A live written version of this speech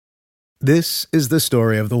This is the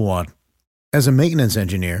story of the one. As a maintenance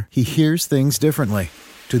engineer, he hears things differently.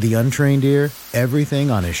 To the untrained ear,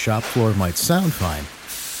 everything on his shop floor might sound fine,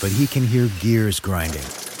 but he can hear gears grinding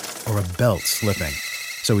or a belt slipping.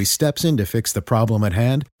 So he steps in to fix the problem at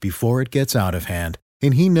hand before it gets out of hand.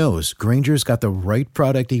 And he knows Grainger's got the right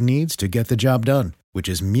product he needs to get the job done, which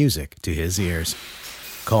is music to his ears.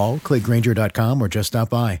 Call, click Grainger.com, or just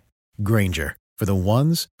stop by. Grainger, for the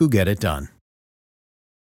ones who get it done.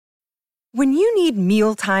 When you need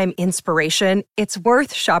mealtime inspiration, it's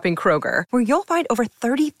worth shopping Kroger, where you'll find over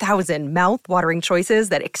 30,000 mouth-watering choices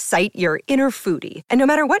that excite your inner foodie. And no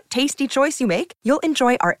matter what tasty choice you make, you'll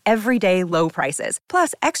enjoy our everyday low prices,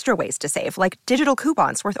 plus extra ways to save, like digital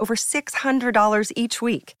coupons worth over $600 each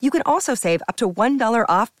week. You can also save up to $1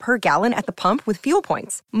 off per gallon at the pump with fuel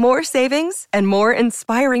points. More savings and more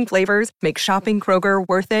inspiring flavors make shopping Kroger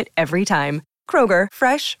worth it every time. Kroger,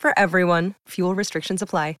 fresh for everyone. Fuel restrictions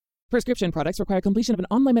apply. Prescription products require completion of an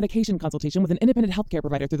online medication consultation with an independent healthcare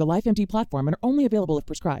provider through the LifeMD platform and are only available if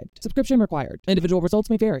prescribed. Subscription required. Individual results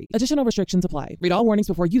may vary. Additional restrictions apply. Read all warnings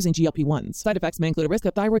before using GLP-1s. Side effects may include a risk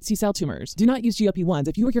of thyroid C-cell tumors. Do not use GLP-1s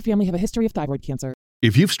if you or your family have a history of thyroid cancer.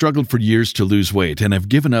 If you've struggled for years to lose weight and have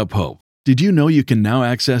given up hope, did you know you can now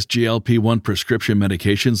access GLP-1 prescription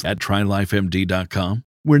medications at TryLifeMD.com?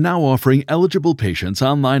 We're now offering eligible patients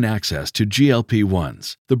online access to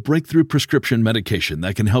GLP-1s, the breakthrough prescription medication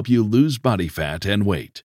that can help you lose body fat and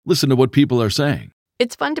weight. Listen to what people are saying.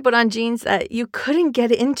 It's fun to put on jeans that you couldn't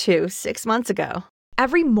get into 6 months ago.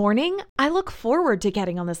 Every morning, I look forward to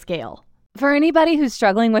getting on the scale. For anybody who's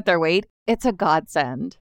struggling with their weight, it's a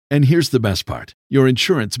godsend. And here's the best part. Your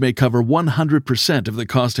insurance may cover 100% of the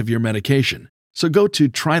cost of your medication. So go to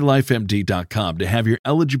TryLifeMD.com to have your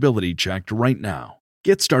eligibility checked right now.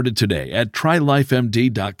 Get started today at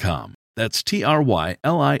TryLifeMD.com. That's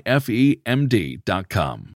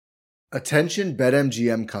TryLifeMD.com. Attention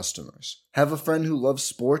BetMGM customers. Have a friend who loves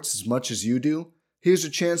sports as much as you do? Here's a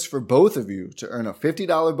chance for both of you to earn a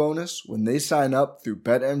 $50 bonus when they sign up through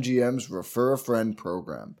BetMGM's Refer a Friend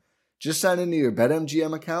program. Just sign into your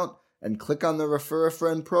BetMGM account and click on the Refer a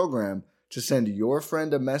Friend program to send your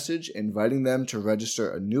friend a message inviting them to register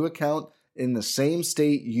a new account in the same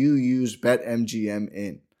state you use BetMGM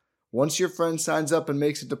in. Once your friend signs up and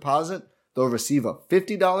makes a deposit, they'll receive a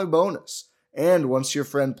 $50 bonus. And once your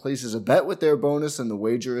friend places a bet with their bonus and the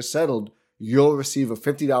wager is settled, you'll receive a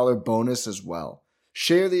 $50 bonus as well.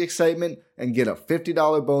 Share the excitement and get a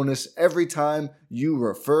 $50 bonus every time you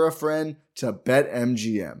refer a friend to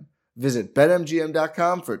BetMGM. Visit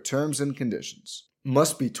BetMGM.com for terms and conditions.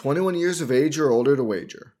 Must be 21 years of age or older to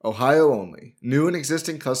wager. Ohio only. New and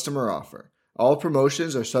existing customer offer. All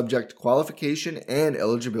promotions are subject to qualification and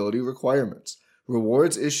eligibility requirements.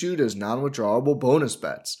 Rewards issued as non-withdrawable bonus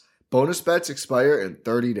bets. Bonus bets expire in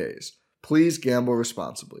 30 days. Please gamble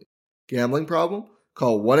responsibly. Gambling problem?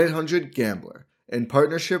 Call 1-800-GAMBLER in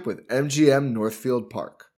partnership with MGM Northfield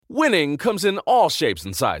Park. Winning comes in all shapes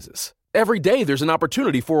and sizes. Every day there's an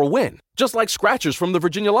opportunity for a win, just like scratchers from the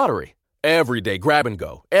Virginia Lottery. Every day grab and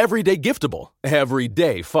go, every day giftable, every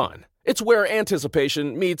day fun. It's where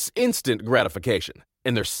anticipation meets instant gratification.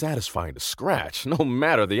 And they're satisfying to scratch, no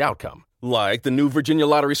matter the outcome. Like the new Virginia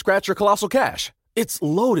Lottery Scratcher Colossal Cash. It's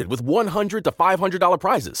loaded with $100 to $500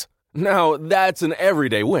 prizes. Now, that's an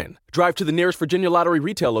everyday win. Drive to the nearest Virginia Lottery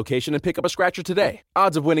retail location and pick up a scratcher today.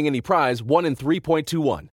 Odds of winning any prize, 1 in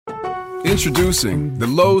 3.21. Introducing the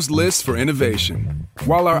Lowe's List for Innovation.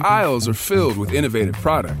 While our aisles are filled with innovative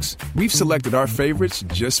products, we've selected our favorites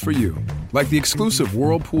just for you. Like the exclusive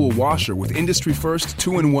Whirlpool washer with industry-first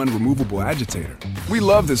 2-in-1 removable agitator. We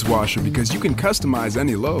love this washer because you can customize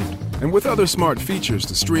any load. And with other smart features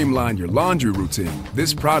to streamline your laundry routine,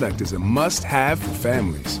 this product is a must-have for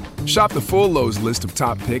families. Shop the full Lowe's list of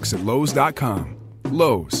top picks at Lowe's.com.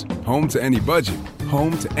 Lowe's, home to any budget,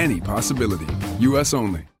 home to any possibility. U.S.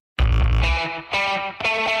 only.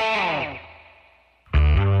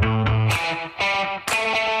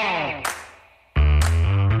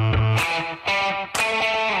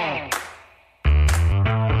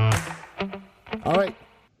 All right,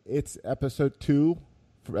 it's episode 2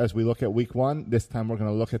 as we look at week 1. This time we're going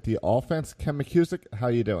to look at the offense. Ken McCusick, how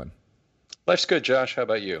you doing? Life's good, Josh. How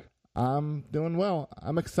about you? I'm doing well.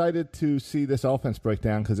 I'm excited to see this offense break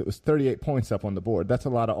down because it was 38 points up on the board. That's a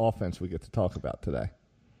lot of offense we get to talk about today.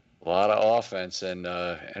 A lot of offense and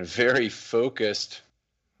very focused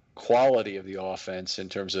quality of the offense in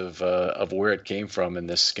terms of where it came from in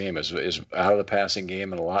this game is out of the passing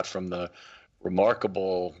game and a lot from the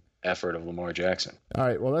remarkable effort of Lamar Jackson. All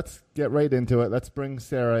right, well, let's get right into it. Let's bring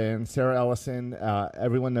Sarah in. Sarah Ellison,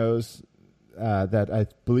 everyone knows that I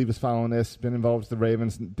believe is following this, been involved with the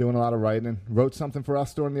Ravens, doing a lot of writing, wrote something for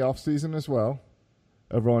us during the offseason as well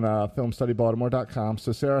over on filmstudybaltimore.com.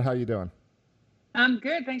 So, Sarah, how you doing? I'm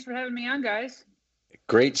good. Thanks for having me on, guys.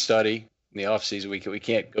 Great study in the offseason. We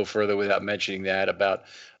can't go further without mentioning that about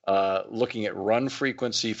looking at run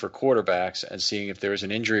frequency for quarterbacks and seeing if there is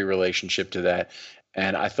an injury relationship to that.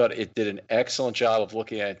 And I thought it did an excellent job of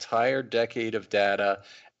looking at an entire decade of data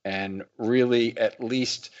and really at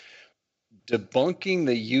least debunking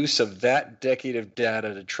the use of that decade of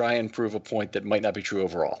data to try and prove a point that might not be true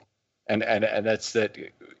overall. And that's that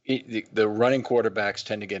the running quarterbacks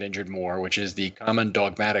tend to get injured more, which is the common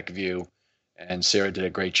dogmatic view. And Sarah did a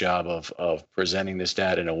great job of presenting this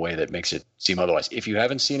data in a way that makes it seem otherwise. If you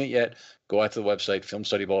haven't seen it yet, go out to the website,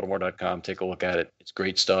 filmstudybaltimore.com, take a look at it. It's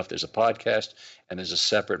great stuff. There's a podcast, and there's a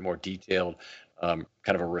separate, more detailed kind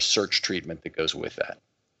of a research treatment that goes with that.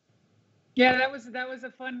 Yeah, that was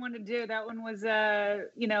a fun one to do. That one was,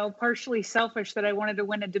 partially selfish that I wanted to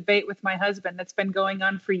win a debate with my husband that's been going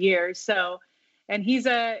on for years. So, and he's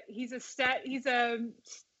a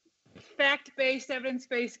fact-based,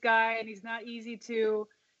 evidence-based guy, and he's not easy to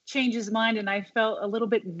change his mind. And I felt a little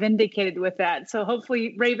bit vindicated with that. So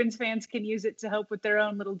hopefully Ravens fans can use it to help with their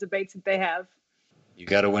own little debates that they have. You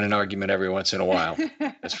got to win an argument every once in a while.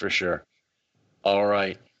 That's for sure. All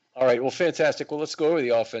right. Well, fantastic. Well, let's go over the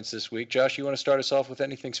offense this week. Josh, you want to start us off with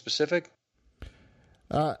anything specific?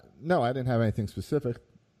 No, I didn't have anything specific.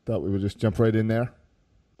 Thought we would just jump right in there.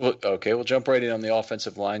 Well, okay, we'll jump right in on the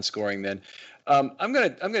offensive line scoring then. I'm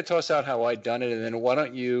gonna toss out how I done it, and then why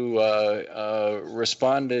don't you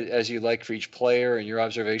respond as you like for each player and your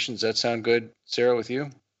observations? Does that sound good, Sarah, with you?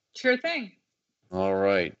 Sure thing. All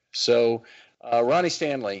right. So Ronnie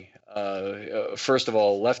Stanley, first of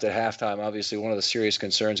all, left at halftime. Obviously, one of the serious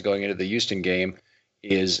concerns going into the Houston game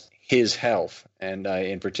is his health, and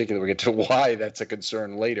in particular, we'll get to why that's a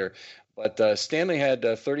concern later. But Stanley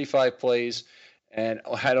had 35 plays and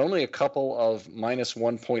had only a couple of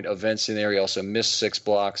 -1 point events in there. He also missed 6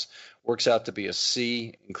 blocks. Works out to be a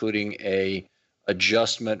C, including a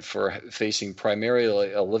adjustment for facing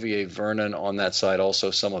primarily Olivier Vernon on that side,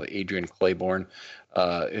 also some of Adrian Claiborne,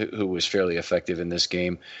 who was fairly effective in this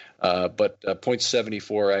game. But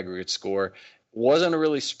 .74 aggregate score. Wasn't a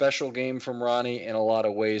really special game from Ronnie in a lot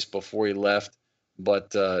of ways before he left,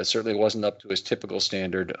 but certainly wasn't up to his typical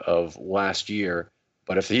standard of last year.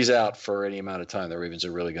 But if he's out for any amount of time, the Ravens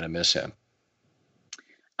are really going to miss him.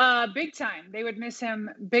 Big time. They would miss him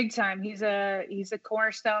big time. He's a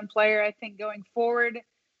cornerstone player, I think, going forward.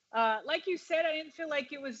 Like you said, I didn't feel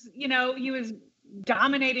like it was, he was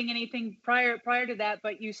dominating anything prior to that,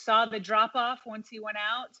 but you saw the drop off once he went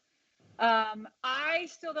out. I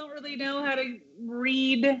still don't really know how to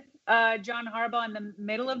read John Harbaugh in the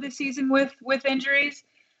middle of the season with injuries.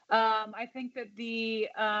 I think that the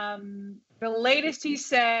latest he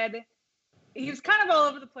said, he was kind of all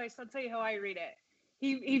over the place. I'll tell you how I read it.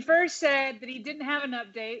 He first said that he didn't have an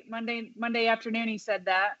update Monday afternoon. He said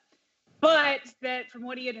that, but that from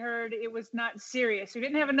what he had heard, it was not serious. So he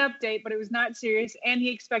didn't have an update, but it was not serious, and he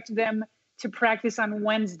expected them to practice on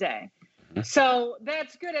Wednesday. So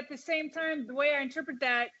that's good. At the same time, the way I interpret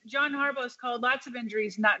that, John Harbaugh has called lots of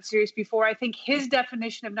injuries not serious before. I think his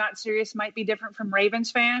definition of not serious might be different from Ravens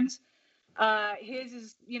fans. His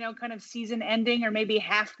is, kind of season ending or maybe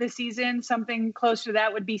half the season, something close to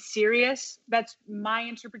that would be serious. That's my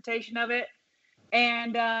interpretation of it.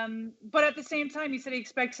 And, but at the same time, he said he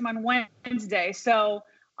expects him on Wednesday. So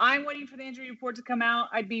I'm waiting for the injury report to come out.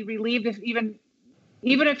 I'd be relieved if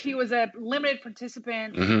even if he was a limited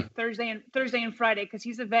participant Thursday and Friday, because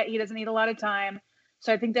he's a vet, he doesn't need a lot of time.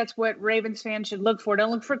 So I think that's what Ravens fans should look for. Don't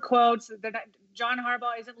look for quotes. John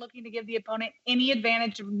Harbaugh isn't looking to give the opponent any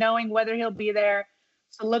advantage of knowing whether he'll be there.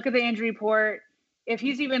 So look at the injury report. If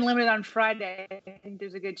he's even limited on Friday, I think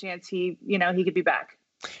there's a good chance he could be back.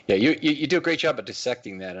 Yeah, you do a great job of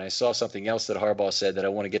dissecting that. And I saw something else that Harbaugh said that I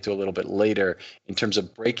want to get to a little bit later in terms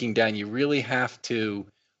of breaking down. You really have to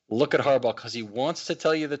look at Harbaugh because he wants to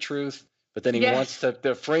tell you the truth, but then he wants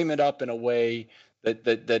to frame it up in a way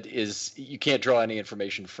that is, you can't draw any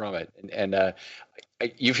information from it. And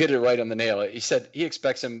you've hit it right on the nail. He said he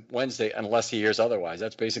expects him Wednesday unless he hears otherwise.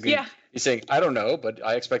 That's basically, he's saying, I don't know, but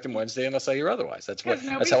I expect him Wednesday unless I hear otherwise. That's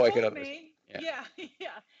how I could understand. Yeah.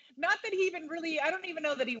 Not that he even really, I don't even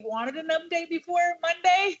know that he wanted an update before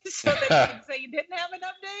Monday so that he could say he didn't have an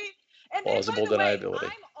update. And plausible deniability.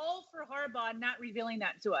 I'm all for Harbaugh not revealing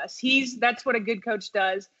that to us. That's what a good coach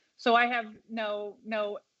does. So I have no,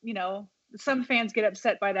 some fans get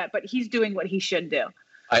upset by that, but he's doing what he should do.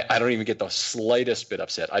 I don't even get the slightest bit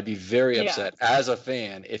upset. I'd be very upset as a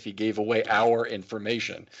fan if he gave away our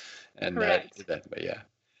information. And Correct. but yeah.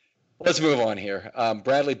 Let's move on here.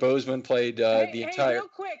 Bradley Bozeman played the entire. Real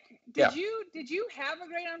quick, did you have a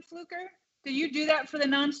grade on Fluker? Did you do that for the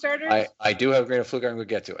non-starters? I do have a grade on Fluker. I'm going to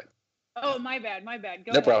get to it. Oh, my bad.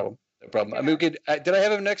 Go No ahead. problem. I mean, did I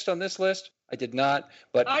have him next on this list? I did not,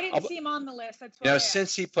 but I didn't see him on the list. That's why.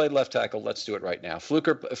 Since he played left tackle, let's do it right now.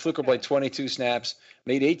 Fluker played 22 snaps,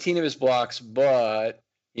 made 18 of his blocks, but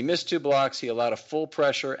he missed 2 blocks. He allowed a full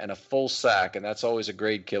pressure and a full sack, and that's always a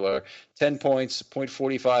grade killer. 10 points,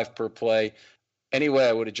 0.45 per play. Anyway,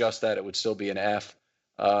 I would adjust that. It would still be an F.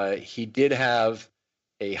 He did have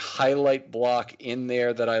a highlight block in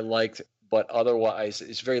there that I liked, but otherwise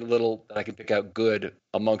it's very little that I can pick out good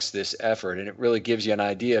amongst this effort. And it really gives you an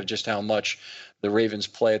idea of just how much the Ravens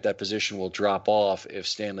play at that position will drop off if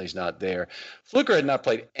Stanley's not there. Fluker had not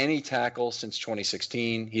played any tackle since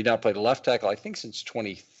 2016. He'd not played a left tackle, I think, since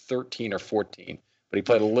 2013 or 14, but he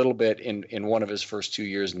played a little bit in one of his first 2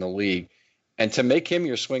 years in the league. And to make him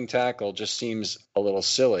your swing tackle just seems a little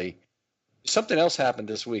silly. Something else happened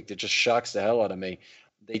this week that just shocks the hell out of me.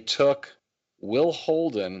 They took Will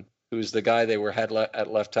Holden, who's the guy they had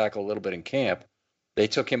at left tackle a little bit in camp. They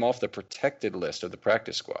took him off the protected list of the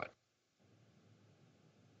practice squad.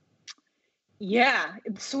 Yeah,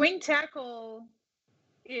 swing tackle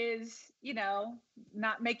is,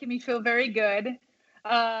 not making me feel very good.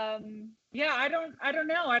 I don't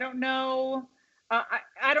know. I don't know.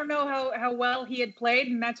 I don't know how well he had played,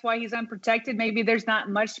 and that's why he's unprotected. Maybe there's not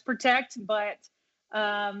much to protect, but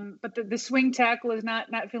the swing tackle is not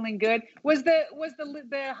feeling good. Was the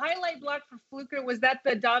highlight block for Fluker, was that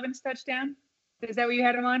the Dobbins touchdown? Is that what you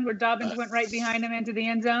had him on, where Dobbins went right behind him into the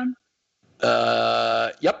end zone?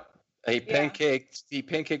 Yep. He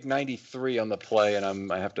pancaked 93 on the play,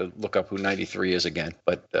 and I have to look up who 93 is again.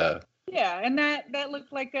 But yeah, and that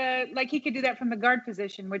looked like he could do that from the guard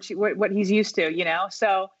position, which what he's used to,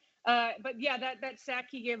 So, but yeah, that sack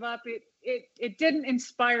he gave up, it didn't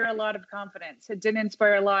inspire a lot of confidence. It didn't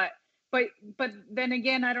inspire a lot. But then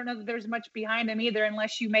again, I don't know that there's much behind him either,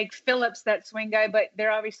 unless you make Phillips that swing guy. But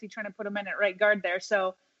they're obviously trying to put him in at right guard there.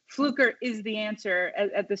 So Fluker is the answer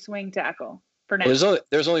at the swing tackle. There's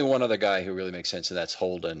only one other guy who really makes sense, and that's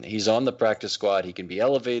Holden. He's on the practice squad. He can be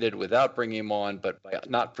elevated without bringing him on, but by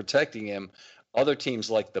not protecting him, other teams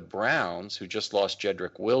like the Browns, who just lost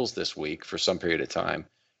Jedrick Wills this week for some period of time,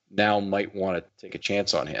 now might want to take a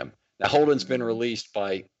chance on him. Now, Holden's been released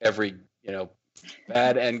by every,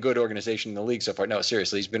 bad and good organization in the league so far. No,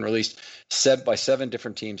 seriously, he's been released by 7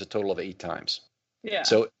 different teams, a total of 8 times. Yeah.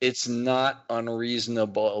 So it's not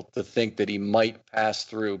unreasonable to think that he might pass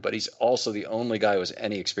through, but he's also the only guy who has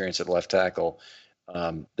any experience at left tackle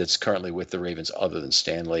that's currently with the Ravens other than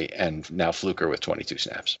Stanley, and now Fluker with 22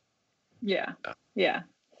 snaps. Yeah.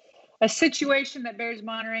 A situation that bears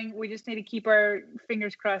monitoring. We just need to keep our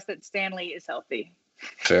fingers crossed that Stanley is healthy.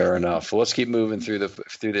 Fair enough. Well, let's keep moving through this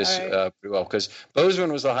right. pretty well, because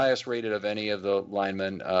Bozeman was the highest rated of any of the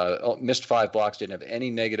linemen. Missed 5 blocks, didn't have any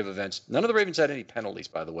negative events. None of the Ravens had any penalties,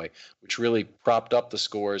 by the way, which really propped up the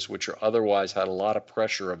scores, which are otherwise had a lot of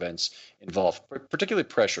pressure events involved, particularly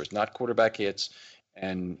pressures, not quarterback hits.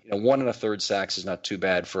 And 1 1/3 sacks is not too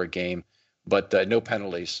bad for a game, but no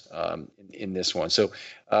penalties in this one. So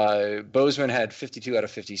Bozeman had 52 out of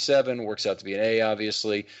 57, works out to be an A,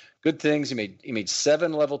 obviously. Good things. He made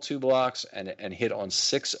 7 level 2 blocks and hit on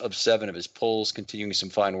 6 of 7 of his pulls, continuing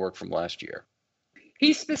some fine work from last year.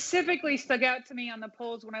 He specifically stuck out to me on the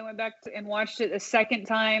pulls when I went back and watched it a second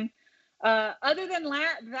time. Other than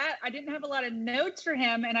that, I didn't have a lot of notes for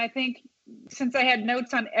him, and I think since I had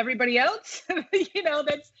notes on everybody else,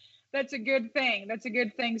 that's a good thing. That's a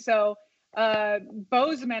good thing. So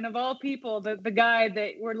Bozeman, of all people, the guy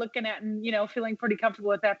that we're looking at and feeling pretty comfortable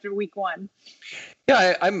with after week 1.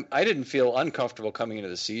 Yeah, I didn't feel uncomfortable coming into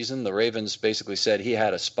the season. The Ravens basically said he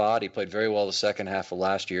had a spot. He played very well the second half of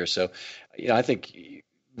last year. So, I think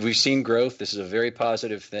we've seen growth. This is a very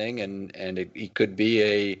positive thing, and he could be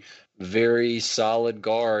a very solid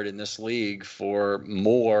guard in this league for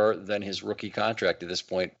more than his rookie contract at this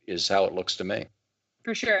point, is how it looks to me.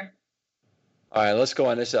 For sure. All right, let's go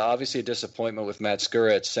on. This is obviously a disappointment with Matt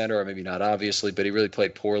Skura at center, or maybe not obviously, but he really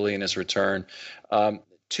played poorly in his return.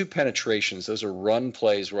 2 penetrations. Those are run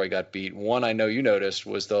plays where I got beat. One I know you noticed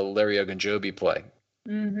was the Larry Ogunjobi play.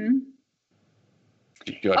 Mm-hmm.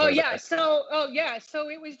 So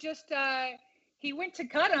it was just he went to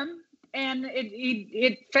cut him, and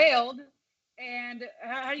it failed. And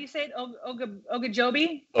how do you say it?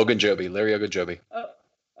 Ogunjobi? Ogunjobi, Larry Ogunjobi.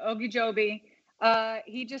 Ogunjobi.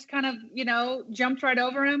 He just kind of, jumped right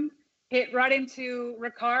over him, hit right into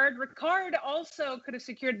Ricard. Ricard also could have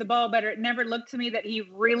secured the ball better. It never looked to me that he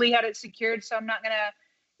really had it secured, so I'm not going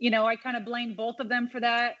I kind of blame both of them for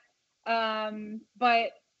that.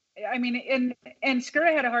 But I mean, and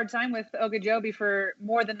Skura had a hard time with Ogunjobi for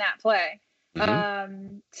more than that play.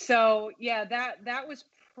 So yeah, that was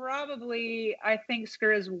probably, I think,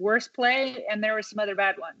 Skura's worst play, and there were some other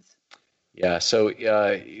bad ones. Yeah, so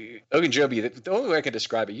Ogunjobi, the only way I can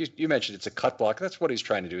describe it, you mentioned it's a cut block. That's what he's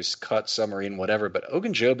trying to do, is cut, submarine, whatever. But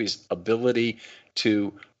Ogunjobi's ability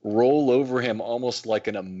to roll over him almost like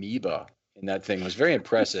an amoeba in that thing was very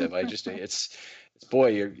impressive. It's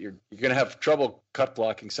boy, you're going to have trouble cut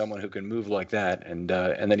blocking someone who can move like that. And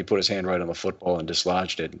then he put his hand right on the football and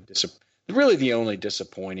dislodged it. Really the only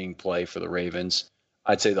disappointing play for the Ravens,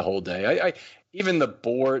 I'd say, the whole day. Even the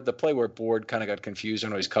play where Board kind of got confused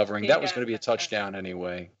on what he's covering, that was going to be a touchdown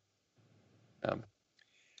anyway.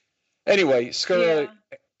 Anyway, Skura,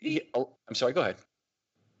 I'm sorry, go ahead.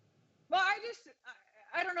 Well,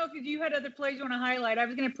 I don't know if you had other plays you want to highlight. I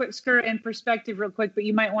was going to put Skura in perspective real quick, but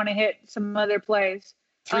you might want to hit some other plays.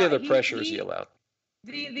 3 other pressures he allowed.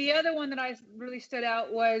 The other one that I really stood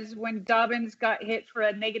out was when Dobbins got hit for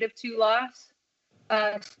a -2 loss.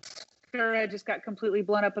 Skura just got completely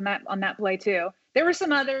blown up on that play too. There were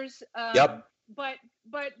some others. Yep. But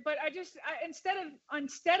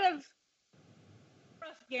instead of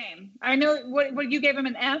rough game, I know what you gave him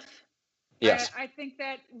an F. Yes. I think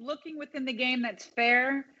that looking within the game, that's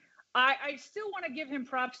fair. I still want to give him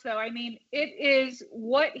props, though. I mean, it is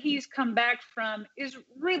what he's come back from is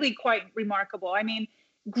really quite remarkable. I mean,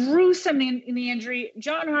 gruesome in the injury.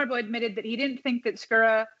 John Harbaugh admitted that he didn't think that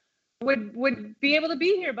Skura would be able to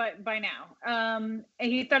be here by now. And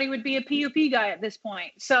he thought he would be a PUP guy at this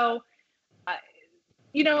point. So,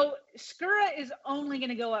 Skura is only going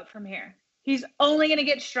to go up from here. He's only going to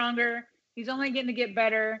get stronger. He's only going to get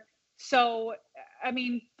better. So, I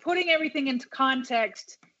mean, putting everything into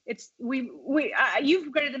context,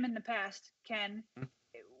 you've graded him in the past, Ken.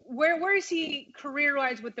 Where is he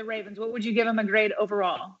career-wise with the Ravens? What would you give him a grade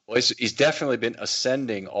overall? Well, he's definitely been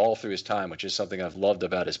ascending all through his time, which is something I've loved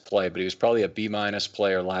about his play. But he was probably a B-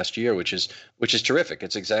 player last year, which is terrific.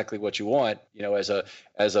 It's exactly what you want,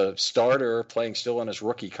 as a starter playing still on his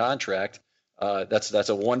rookie contract. That's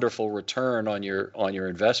a wonderful return on your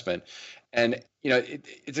investment. And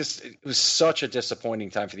it was such a disappointing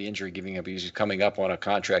time for the injury, giving up. He was coming up on a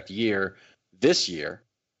contract year this year.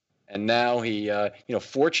 And now he,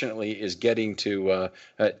 fortunately, is getting to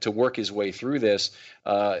work his way through this.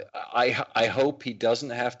 I hope he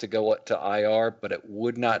doesn't have to go to IR, but it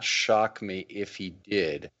would not shock me if he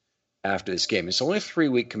did after this game. It's only a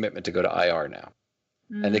 3-week commitment to go to IR now,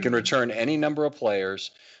 and they can return any number of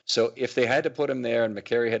players. So if they had to put him there and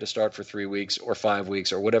McCary had to start for 3 weeks or 5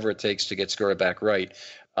 weeks or whatever it takes to get Skura back right,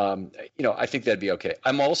 I think that'd be okay.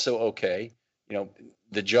 I'm also okay.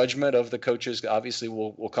 The judgment of the coaches obviously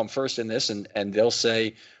will come first in this, and they'll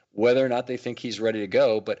say whether or not they think he's ready to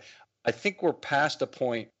go. But I think we're past a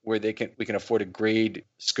point where we can afford to grade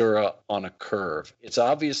Skura on a curve. It's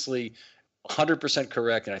obviously 100%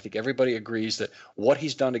 correct, and I think everybody agrees that what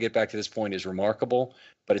he's done to get back to this point is remarkable.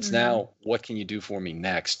 But it's now, what can you do for me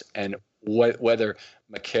next? And whether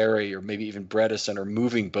McCary or maybe even Bredesen or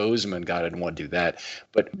moving Bozeman, God, I didn't want to do that,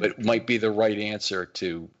 but might be the right answer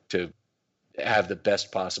to have the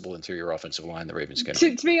best possible interior offensive line the Ravens can.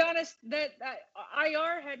 To be honest, that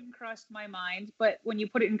IR hadn't crossed my mind, but when you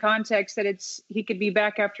put it in context that he could be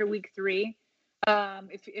back after week 3,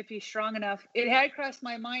 if he's strong enough, it had crossed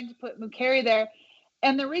my mind to put McCary there.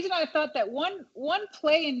 And the reason I thought that one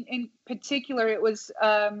play in particular, it was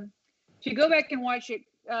if you go back and watch it,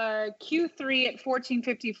 Q3 at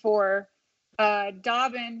 14:54,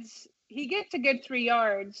 Dobbins, he gets a good 3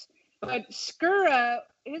 yards, but Skura,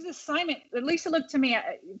 his assignment, at least it looked to me,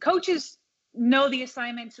 coaches know the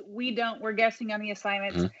assignments. We don't. We're guessing on the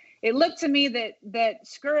assignments. Mm-hmm. It looked to me that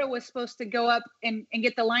Skura was supposed to go up and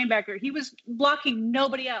get the linebacker. He was blocking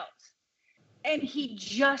nobody else. And he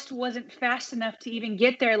just wasn't fast enough to even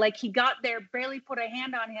get there. Like, he got there, barely put a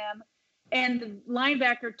hand on him, and the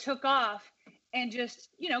linebacker took off and just,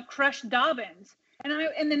 crushed Dobbins.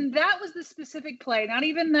 And then that was the specific play, not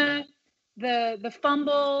even the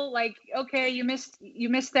fumble, like, okay, you missed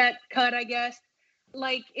that cut, I guess.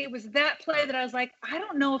 Like, it was that play that I was like, I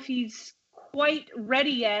don't know if he's quite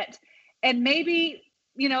ready yet. And maybe,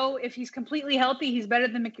 if he's completely healthy, he's better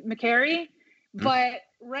than McCary. Mm-hmm. But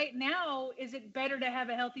right now, is it better to have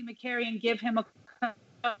a healthy McCary and give him a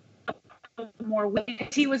more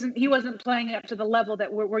wins? He wasn't playing up to the level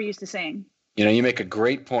that we're used to seeing. You make a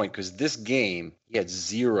great point, because this game, he had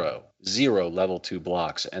zero level 2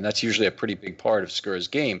 blocks, and that's usually a pretty big part of Skura's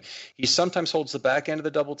game. He sometimes holds the back end of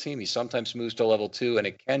the double team. He sometimes moves to level 2, and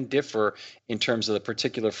it can differ in terms of the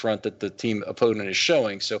particular front that the team opponent is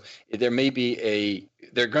showing. So there are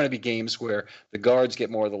going to be games where the guards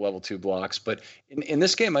get more of the level 2 blocks, but in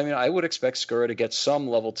this game, I mean, I would expect Skura to get some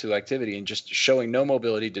level 2 activity, and just showing no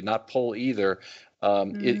mobility, did not pull either.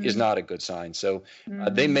 Is not a good sign. So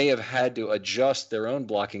they may have had to adjust their own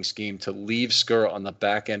blocking scheme to leave Skura on the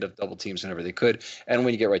back end of double teams whenever they could. And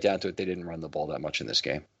when you get right down to it, they didn't run the ball that much in this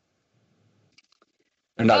game.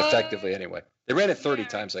 Or not effectively, anyway. They ran it 30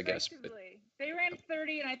 times, I guess. But. They ran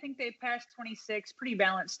 30, and I think they passed 26. Pretty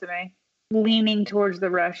balanced to me. Leaning towards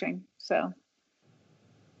the rushing. So.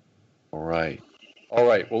 All right.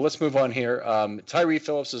 Well, let's move on here. Tyree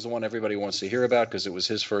Phillips is the one everybody wants to hear about because it was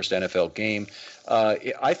his first NFL game.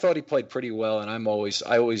 I thought he played pretty well, and I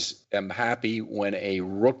always am happy when a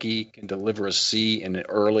rookie can deliver a C in an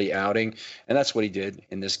early outing, and that's what he did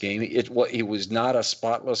in this game. It was not a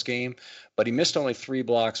spotless game, but he missed only 3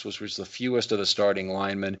 blocks, which was the fewest of the starting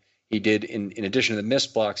linemen. He did, in addition to the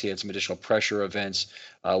missed blocks, he had some additional pressure events,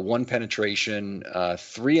 1 penetration,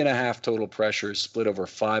 3.5 total pressures split over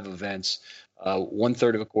 5 events.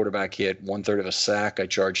 1/3 of a quarterback hit, 1/3 of a sack I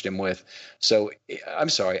charged him with. So I'm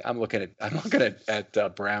sorry, I'm looking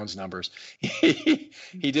at Brown's numbers. He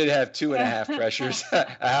did have 2.5 pressures, a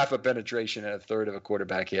half a penetration, and 1/3 of a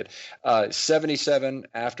quarterback hit. 77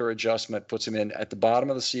 after adjustment puts him in at the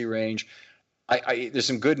bottom of the C range. There's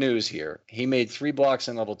some good news here. He made 3 blocks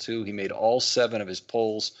in level 2. He made all 7 of his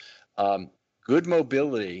pulls. Good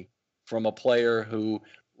mobility from a player who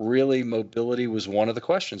really mobility was one of the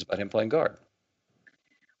questions about him playing guard.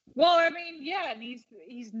 Well, I mean, yeah, and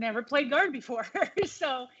he's never played guard before,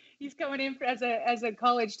 so he's coming in as a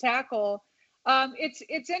college tackle.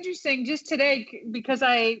 It's interesting just today because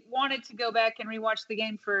I wanted to go back and rewatch the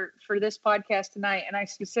game for this podcast tonight, and I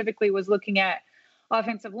specifically was looking at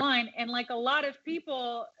offensive line, and like a lot of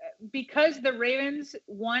people, because the Ravens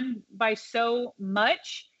won by so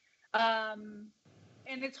much, and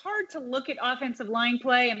it's hard to look at offensive line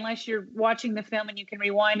play unless you're watching the film and you can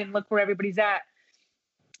rewind and look where everybody's at.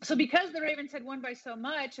 So because the Ravens had won by so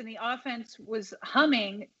much and the offense was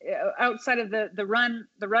humming outside of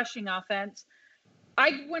the rushing offense,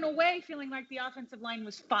 I went away feeling like the offensive line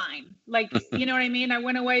was fine. Like, you know what I mean? I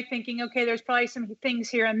went away thinking, okay, there's probably some things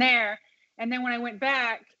here and there. And then when I went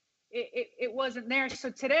back, it wasn't there. So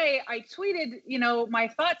today I tweeted, my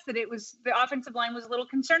thoughts that the offensive line was a little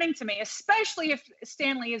concerning to me, especially if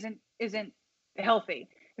Stanley isn't healthy.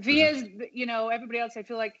 If he is, everybody else I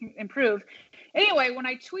feel like can improve. Anyway, when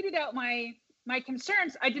I tweeted out my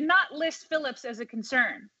concerns, I did not list Phillips as a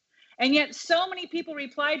concern. And yet so many people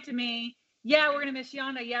replied to me, yeah, we're going to miss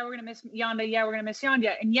Yanda. Yeah, we're going to miss Yanda. Yeah, we're going to miss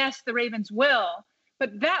Yanda. And yes, the Ravens will.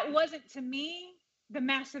 But that wasn't, to me, the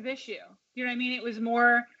massive issue. You know what I mean? It was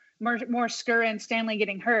more Skura and Stanley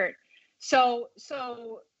getting hurt. So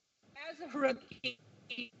as a rookie,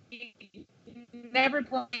 never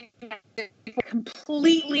playing,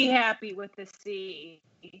 completely happy with the C,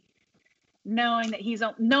 knowing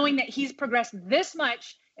that he's progressed this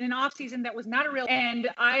much in an offseason that was not a real. And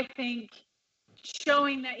I think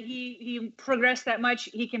showing that he progressed that much,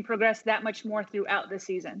 he can progress that much more throughout the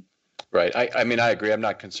season. Right. I mean, I agree. I'm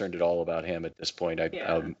not concerned at all about him at this point.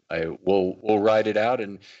 We'll ride it out,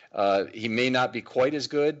 and he may not be quite as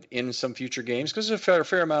good in some future games because there's a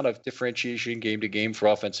fair amount of differentiation game to game for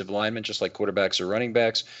offensive linemen, just like quarterbacks or running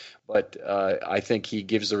backs. But I think he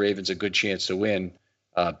gives the Ravens a good chance to win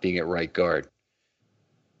being at right guard.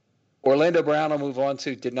 Orlando Brown, I'll move on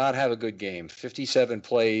to, did not have a good game. 57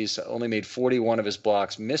 plays, only made 41 of his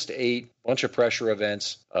blocks, missed 8, bunch of pressure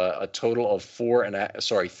events, a total of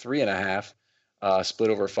 3.5, split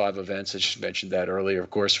over 5 events. I just mentioned that earlier, of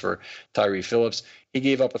course, for Tyree Phillips. He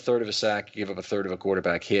gave up 1/3 of a sack, he gave up 1/3 of a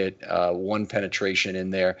quarterback hit, 1 penetration in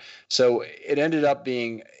there. So it ended up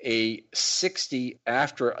being a 60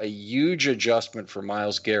 after a huge adjustment for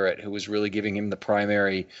Myles Garrett, who was really giving him the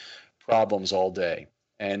primary problems all day.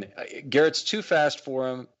 And Garrett's too fast for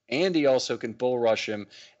him, and he also can bull rush him.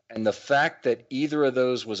 And the fact that either of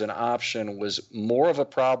those was an option was more of a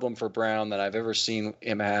problem for Brown than I've ever seen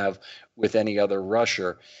him have with any other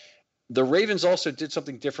rusher. The Ravens also did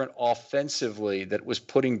something different offensively that was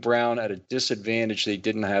putting Brown at a disadvantage they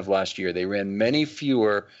didn't have last year. They ran many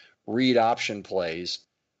fewer read option plays,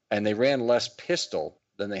 and they ran less pistol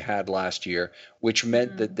than they had last year, which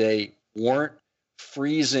meant that they weren't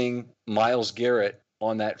freezing Myles Garrett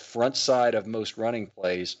on that front side of most running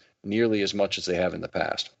plays nearly as much as they have in the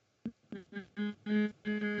past.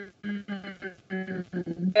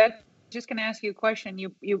 just going to ask you a question.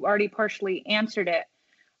 You already partially answered it.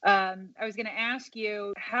 I was going to ask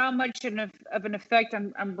you how much of an effect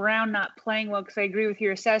on Brown not playing well, because I agree with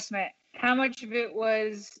your assessment. How much of it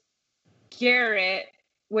was Garrett,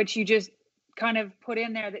 which you just kind of put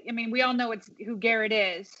in there? That, I mean, we all know who Garrett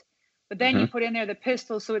is, but then you put in there the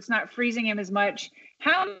pistol, so it's not freezing him as much.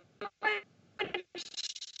 How much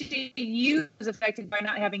did you was affected by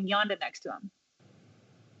not having Yanda next to him?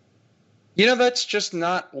 That's just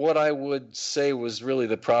not what I would say was really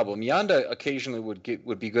the problem. Yanda occasionally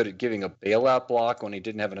would be good at giving a bailout block when he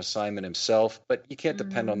didn't have an assignment himself, but you can't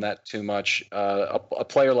depend on that too much. A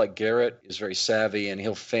player like Garrett is very savvy, and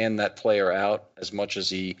he'll fan that player out as much as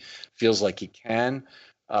he feels like he can.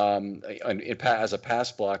 As a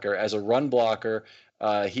pass blocker, as a run blocker,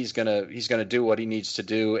 he's gonna do what he needs to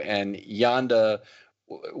do, and Yanda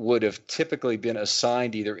would have typically been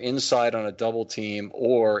assigned either inside on a double team,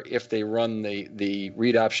 or if they run the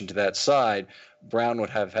read option to that side, Brown would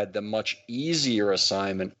have had the much easier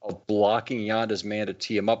assignment of blocking Yanda's man to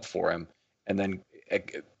tee him up for him, and then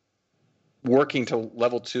working to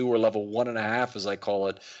level 2 or level 1.5, as I call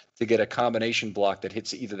it, to get a combination block that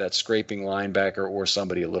hits either that scraping linebacker or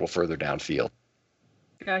somebody a little further downfield.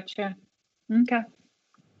 Gotcha. Okay.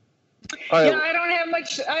 I don't have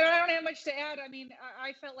much to add. I mean,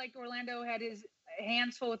 I felt like Orlando had his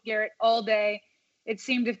hands full with Garrett all day. It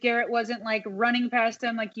seemed if Garrett wasn't like running past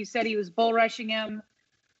him, like you said, he was bull rushing him.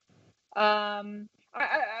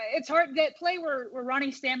 It's hard, that play where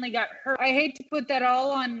Ronnie Stanley got hurt. I hate to put that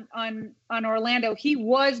all on Orlando. He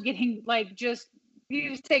was getting he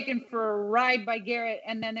was taken for a ride by Garrett,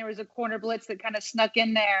 and then there was a corner blitz that kind of snuck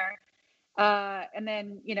in there. And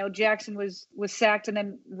then, Jackson was sacked, and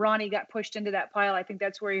then Ronnie got pushed into that pile. I think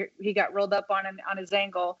that's where he got rolled up on his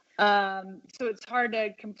ankle. So it's hard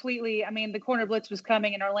to completely, the corner blitz was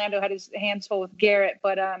coming, and Orlando had his hands full with Garrett.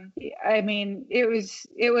 But, it was,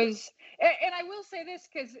 and I will say this,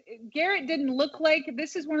 because Garrett didn't look like,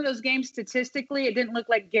 this is one of those games statistically, it didn't look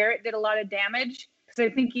like Garrett did a lot of damage. Because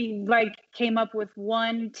I think he came up with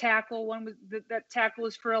one tackle. That tackle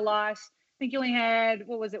was for a loss. I think he only had,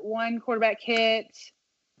 one quarterback hit.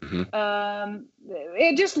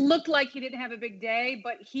 It just looked like he didn't have a big day,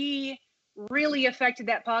 but he really affected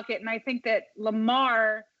that pocket. And I think that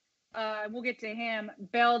Lamar, we'll get to him,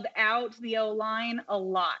 bailed out the O-line a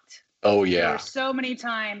lot. Oh, yeah. There were so many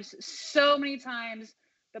times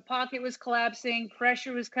the pocket was collapsing,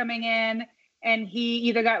 pressure was coming in, and he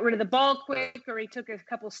either got rid of the ball quick, or he took a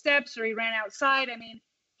couple steps, or he ran outside.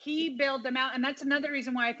 He bailed them out. And that's another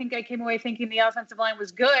reason why I think I came away thinking the offensive line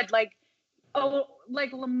was good.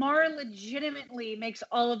 Lamar legitimately makes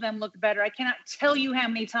all of them look better. I cannot tell you how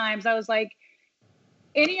many times I was like,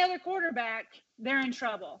 any other quarterback, they're in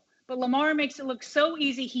trouble. But Lamar makes it look so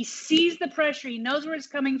easy. He sees the pressure. He knows where it's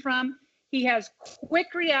coming from. He has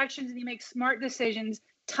quick reactions, and he makes smart decisions.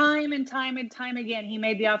 Time and time and time again, he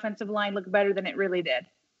made the offensive line look better than it really did.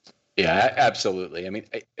 Yeah, absolutely.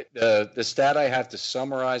 The stat I have to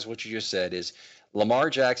summarize what you just said is Lamar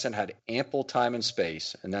Jackson had ample time and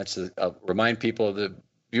space, and that's remind people, the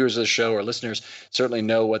viewers of the show or listeners certainly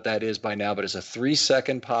know what that is by now, but it's a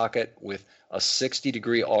 3-second pocket with a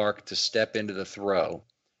 60-degree arc to step into the throw.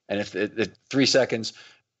 And if the 3 seconds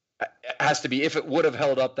has to be, if it would have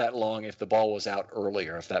held up that long, if the ball was out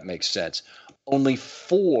earlier, if that makes sense. Only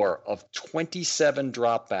 4 of 27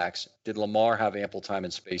 dropbacks did Lamar have ample time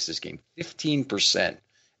and space this game, 15%.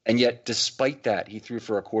 And yet, despite that, he threw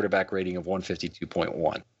for a quarterback rating of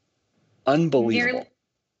 152.1. Unbelievable.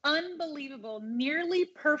 Unbelievable. Nearly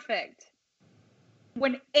perfect.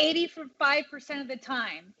 When 85% of the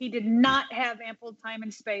time, he did not have ample time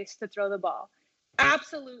and space to throw the ball.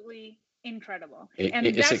 Absolutely incredible.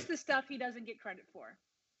 That's the stuff he doesn't get credit for.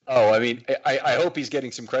 Oh, I hope he's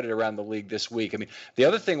getting some credit around the league this week. The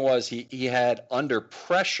other thing was he had under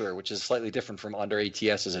pressure, which is slightly different from under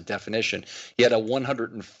ATS as a definition. He had a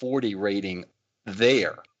 140 rating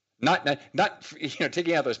there. Not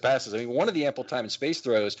taking out those passes. One of the ample time and space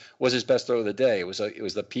throws was his best throw of the day. It was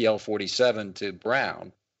the PL 47 to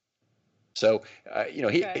Brown. So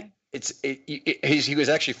okay. He was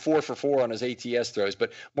actually 4 for 4 on his ATS throws.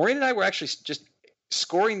 But Maureen and I were actually just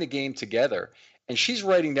scoring the game together. And she's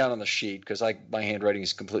writing down on the sheet because my handwriting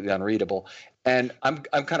is completely unreadable, and I'm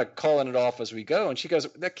kind of calling it off as we go. And she goes,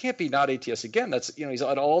 "That can't be not ATS again. That's he's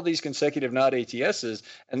on all these consecutive not ATSs,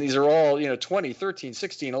 and these are all 20, 13,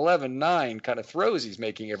 16, 11, 9 kind of throws he's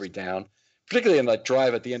making every down, particularly in that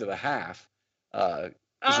drive at the end of the half. It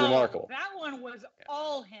was remarkable. That one was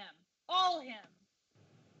all him.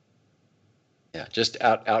 Yeah, just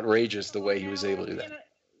outrageous the way he was able to do that.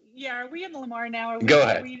 Are we in Lamar now? Go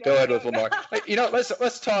ahead with Lamar.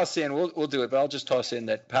 Let's toss in. We'll do it, but I'll just toss in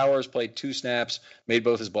that Powers played 2 snaps, made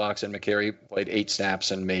both his blocks, and McCary played 8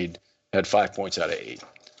 snaps and had 5 points out of 8.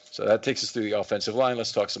 So that takes us through the offensive line.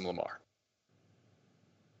 Let's talk some Lamar.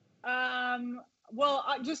 Well,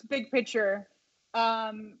 just big picture. A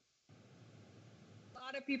lot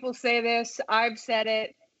of people say this. I've said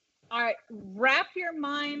it. Wrap your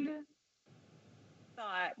mind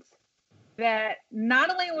thought that not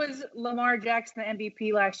only was Lamar Jackson the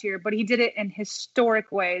MVP last year, but he did it in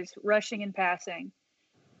historic ways, rushing and passing.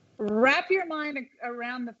 Wrap your mind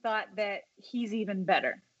around the thought that he's even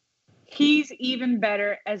better. He's even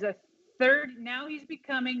better as a third. Now he's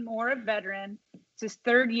becoming more a veteran. It's his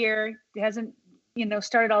 3rd year. He hasn't,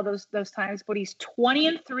 started all those times, but he's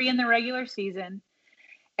 20-3 in the regular season.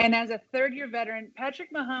 And as a 3rd-year veteran, Patrick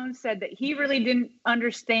Mahomes said that he really didn't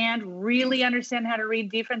really understand how to read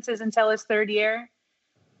defenses until his 3rd year.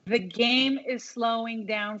 The game is slowing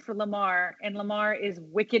down for Lamar, and Lamar is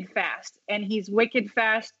wicked fast. And he's wicked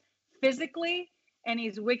fast physically, and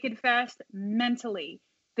he's wicked fast mentally.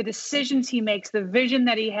 The decisions he makes, the vision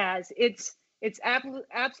that he has, it's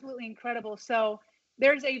absolutely incredible. So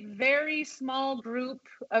there's a very small group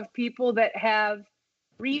of people that have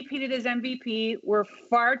repeated as MVP. We're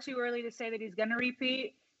far too early to say that he's going to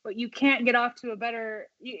repeat, but you can't get off to a better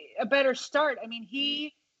start. I mean,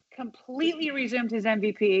 he completely resumed his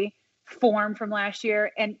MVP form from last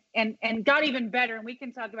year and got even better. And we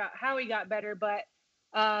can talk about how he got better, but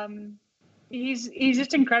he's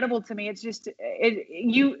just incredible to me. It's just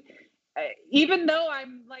even though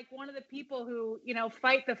I'm like one of the people who,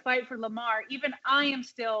 fight the fight for Lamar, even I am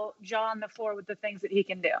still jaw on the floor with the things that he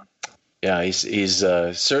can do. Yeah, he's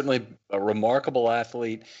certainly a remarkable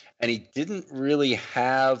athlete, and he didn't really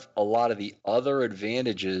have a lot of the other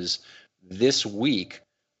advantages this week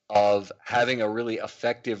of having a really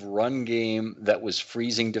effective run game that was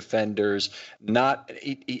freezing defenders. I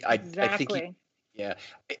think. Yeah.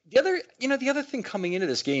 The other thing coming into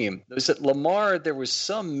this game was that Lamar, there was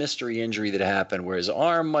some mystery injury that happened where his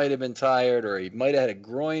arm might have been tired, or he might have had a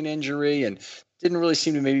groin injury and didn't really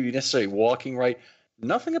seem to maybe be necessarily walking right.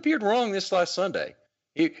 Nothing appeared wrong this last Sunday.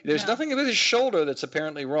 There's nothing with his shoulder that's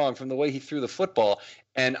apparently wrong from the way he threw the football.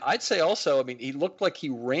 And I'd say also, he looked like he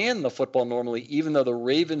ran the football normally, even though the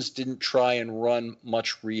Ravens didn't try and run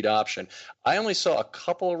much read option. I only saw a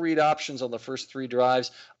couple of read options on the first 3 drives.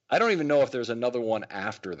 I don't even know if there's another one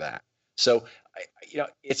after that. So,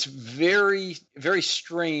 it's very, very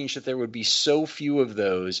strange that there would be so few of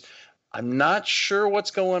those. I'm not sure what's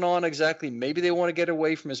going on exactly. Maybe they want to get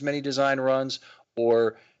away from as many design runs,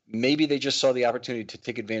 or maybe they just saw the opportunity to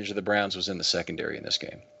take advantage of the Browns was in the secondary in this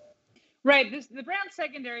game. Right. The Browns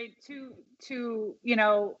secondary, to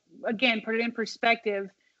again, put it in perspective,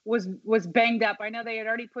 was banged up. I know they had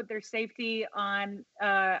already put their safety on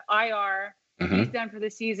IR. Mm-hmm. He's done for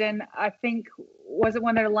the season. I think, was it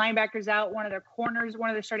one of their linebackers out? One of their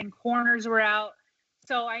starting corners were out.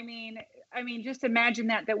 So, I mean, just imagine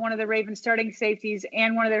that one of the Ravens starting safeties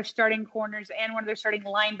and one of their starting corners and one of their starting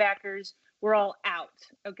linebackers were all out.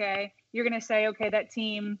 Okay. You're going to say, okay, that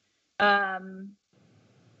team could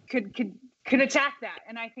attack that.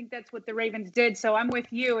 And I think that's what the Ravens did. So I'm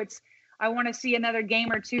with you. I want to see another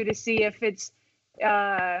game or two to see if it's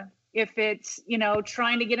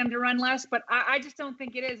trying to get them to run less, but I just don't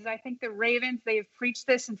think it is. I think the Ravens, they have preached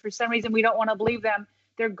this, and for some reason we don't want to believe them.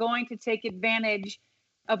 They're going to take advantage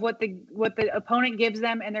of what the opponent gives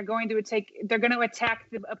them, and they're going to attack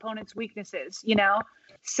the opponent's weaknesses,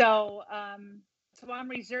 So I'm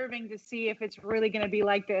reserving to see if it's really going to be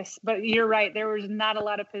like this. But you're right, there was not a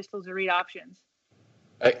lot of pistols or read options.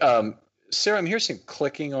 Sarah, I'm hearing some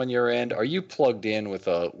clicking on your end. Are you plugged in with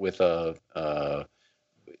a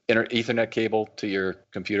Ethernet cable to your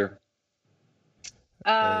computer?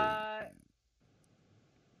 Is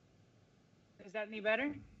that any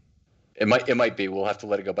better? It might be. We'll have to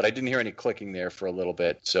let it go. But I didn't hear any clicking there for a little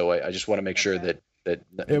bit, so I just want to make sure that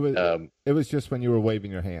it was just when you were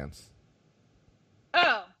waving your hands.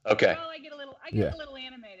 Oh. Okay. Well, I get a little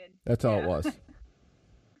animated. That's all it was.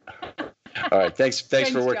 All right. Thanks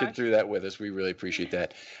for working Josh. Through that with us. We really appreciate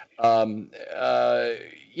that. The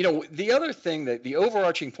other thing, the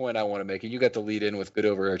overarching point I want to make, and you got the lead in with good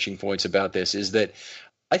overarching points about this, is that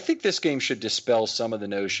I think this game should dispel some of the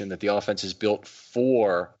notion that the offense is built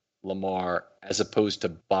for Lamar as opposed to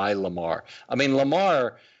by Lamar.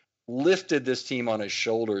 Lamar lifted this team on his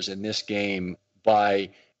shoulders in this game by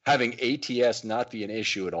having ATS not be an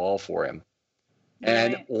issue at all for him.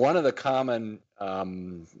 And one of the common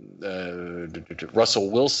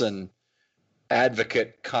Russell Wilson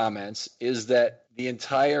advocate comments is that the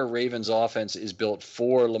entire Ravens offense is built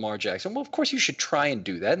for Lamar Jackson. Well, of course, you should try and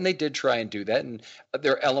do that. And they did try and do that. And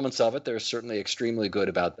there are elements of it that are certainly extremely good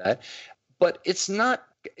about that. But it's not.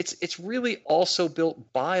 It's really also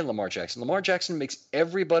built by Lamar Jackson. Lamar Jackson makes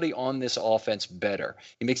everybody on this offense better.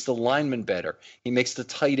 He makes the linemen better. He makes the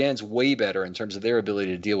tight ends way better in terms of their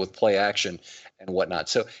ability to deal with play action and whatnot.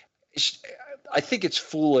 So I think it's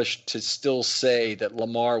foolish to still say that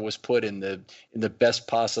Lamar was put in the best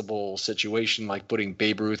possible situation, like putting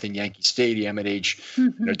Babe Ruth in Yankee Stadium at age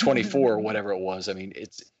 24 or whatever it was. I mean,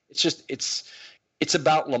 it's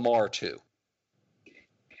about Lamar too.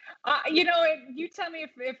 You tell me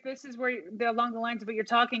if this is where along the lines of what you're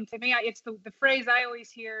talking to me. It's the phrase I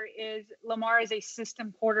always hear is Lamar is a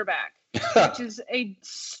system quarterback, which is a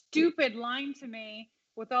stupid line to me,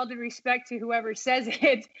 with all due respect to whoever says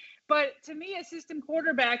it. But to me, a system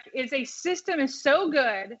quarterback is a system is so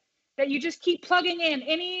good that you just keep plugging in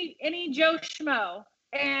any Joe Schmo,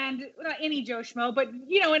 and not any Joe Schmo, but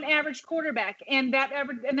an average quarterback, and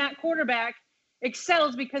that quarterback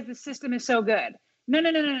excels because the system is so good. No.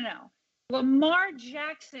 Lamar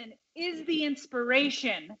Jackson is the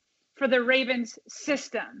inspiration for the Ravens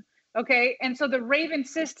system. Okay. And so the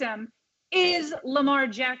Ravens system is Lamar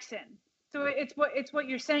Jackson. So it's what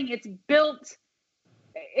you're saying. It's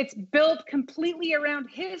built completely around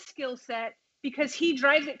his skill set because he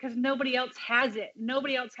drives it, because nobody else has it.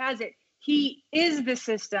 He is the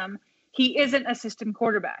system. He isn't a system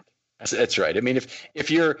quarterback. That's right. I mean,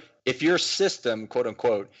 if your system, quote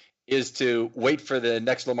unquote, is to wait for the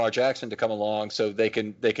next Lamar Jackson to come along so they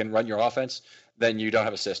can run your offense, then you don't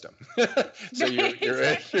have a system. So you're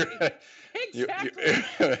exactly.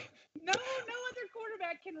 No other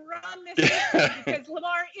quarterback can run this system because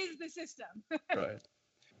Lamar is the system. Right.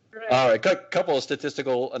 All right. Couple of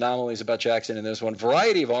statistical anomalies about Jackson in this one.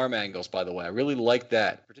 Variety of arm angles, by the way. I really like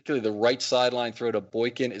that, particularly the right sideline throw to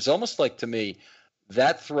Boykin. It's almost like, to me,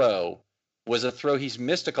 that throw was a throw he's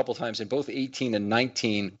missed a couple times in both 18 and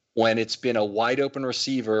 19 when it's been a wide open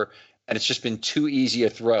receiver and it's just been too easy a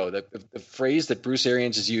throw. The phrase that Bruce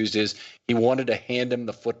Arians has used is he wanted to hand him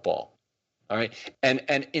the football. All right. And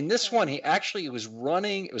in this one, he actually was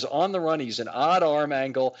running. It was on the run. He used an odd arm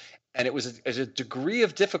angle, and it was a degree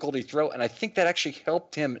of difficulty throw. And I think that actually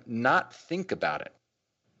helped him not think about it.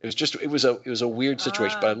 It was a weird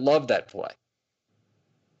situation, but I love that play.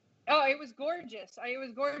 Oh, it was gorgeous. I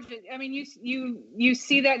mean, you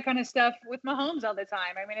see that kind of stuff with Mahomes all the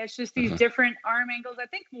time. I mean, it's just these different arm angles. I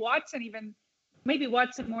think Watson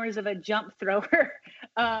more is of a jump thrower.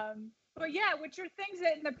 But yeah, which are things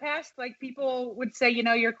that in the past, like, people would say,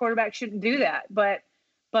 your quarterback shouldn't do that. But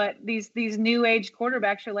these new age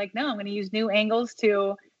quarterbacks are like, no, I'm going to use new angles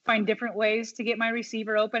to find different ways to get my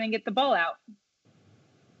receiver open and get the ball out.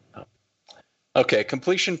 Okay,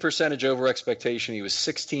 completion percentage over expectation. He was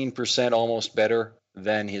 16%, almost better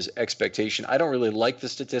than his expectation. I don't really like the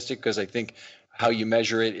statistic because I think how you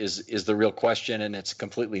measure it is the real question, and it's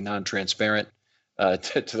completely non-transparent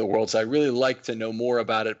to the world. So I really like to know more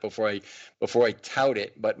about it before I tout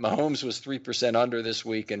it. But Mahomes was 3% under this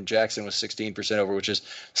week, and Jackson was 16% over, which is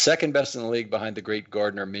second best in the league behind the great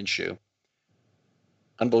Gardner Minshew.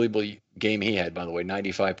 Unbelievable game he had, by the way,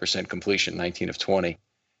 95% completion, 19 of 20.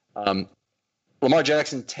 Lamar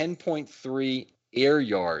Jackson, 10.3 air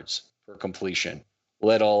yards per completion,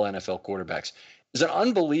 led all NFL quarterbacks. It's an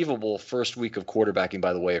unbelievable first week of quarterbacking,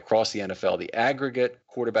 by the way, across the NFL. The aggregate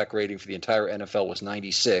quarterback rating for the entire NFL was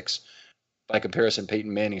 96. By comparison,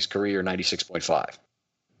 Peyton Manning's career, 96.5.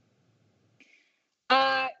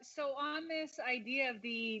 So on this idea of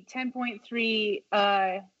the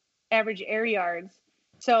 10.3 average air yards,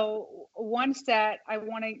 so one stat I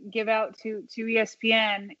want to give out to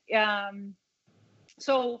ESPN.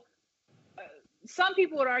 So some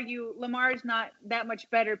people would argue Lamar is not that much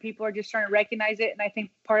better. People are just trying to recognize it, and I think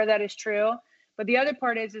part of that is true. But the other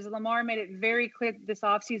part is Lamar made it very clear this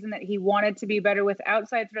offseason that he wanted to be better with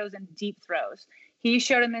outside throws and deep throws. He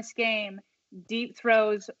showed in this game deep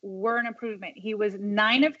throws were an improvement. He was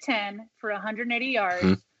 9 of 10 for 180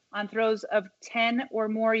 yards on throws of 10 or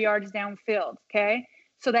more yards downfield, okay?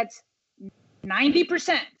 So that's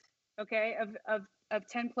 90%, okay, of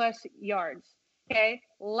 10-plus yards. Okay.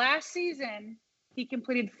 Last season, he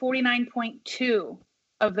completed 49.2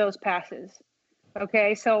 of those passes.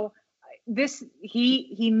 Okay. So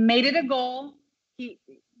he made it a goal.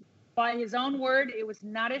 By his own word, it was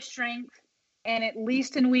not a strength. And at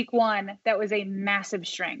least in week 1, that was a massive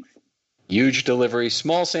strength. Huge delivery,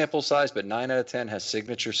 small sample size, but 9 out of 10 has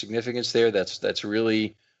signature significance there. That's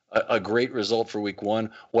really a great result for week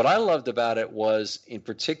 1. What I loved about it was, in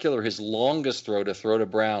particular, his longest throw to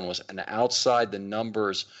Brown was an outside the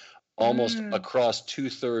numbers almost across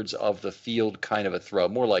 2/3 of the field kind of a throw,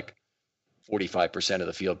 more like 45% of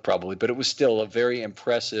the field probably, but it was still a very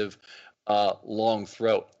impressive long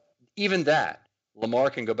throw. Even that, Lamar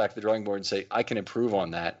can go back to the drawing board and say, I can improve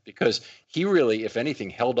on that, because he really, if anything,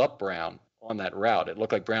 held up Brown on that route. It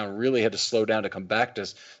looked like Brown really had to slow down to come back to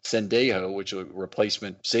Sendejo, which is a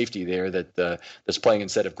replacement safety there that's playing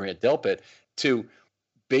instead of Grant Delpit, to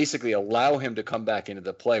basically allow him to come back into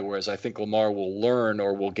the play. Whereas I think Lamar will learn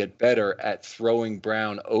or will get better at throwing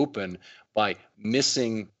Brown open by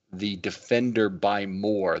missing the defender by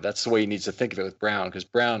more. That's the way he needs to think of it with Brown, because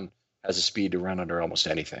Brown has a speed to run under almost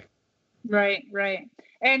anything. Right.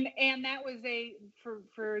 And that was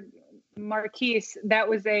for Marquise, that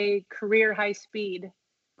was a career high speed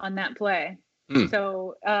on that play.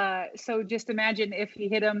 So just imagine if he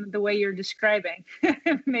hit him the way you're describing,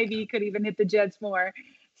 maybe he could even hit the Jets more.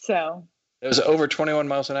 So it was over 21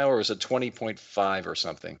 miles an hour. Or was it 20.5 or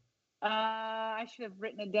something? I should have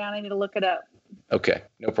written it down. I need to look it up. Okay,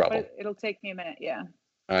 no problem. But it'll take me a minute. Yeah.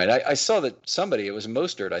 All right. I saw that it was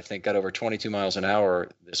Mostert, I think, got over 22 miles an hour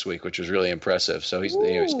this week, which was really impressive. So he's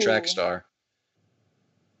a track star.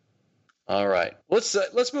 All right.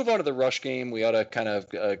 Let's move on to the rush game. We ought to kind of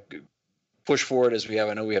push forward as we have.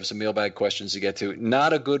 I know we have some mailbag questions to get to.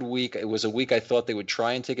 Not a good week. It was a week I thought they would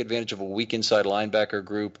try and take advantage of a weak inside linebacker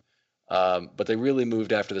group. But they really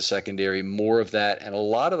moved after the secondary, more of that. And a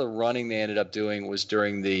lot of the running they ended up doing was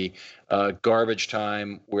during the garbage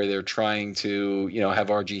time, where they're trying to, have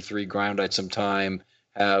RG3 grind out some time,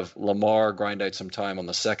 have Lamar grind out some time on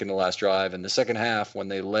the second to last drive. And the second half, when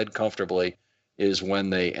they led comfortably, is when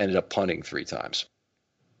they ended up punting 3 times.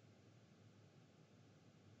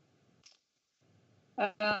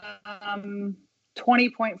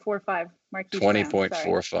 20.45. Marquise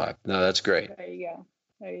 20.45. No, that's great. There you go.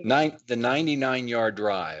 The 99-yard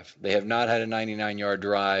drive. They have not had a 99-yard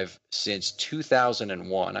drive since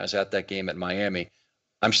 2001. I was at that game at Miami.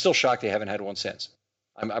 I'm still shocked they haven't had one since.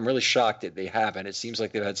 I'm really shocked that they haven't. It seems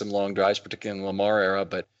like they've had some long drives, particularly in the Lamar era,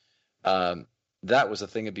 but that was a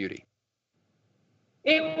thing of beauty.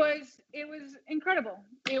 It was incredible.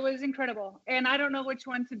 It was incredible. And I don't know which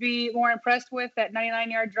one to be more impressed with, that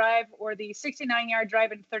 99-yard drive or the 69-yard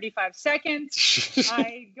drive in 35 seconds.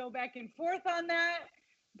 I go back and forth on that.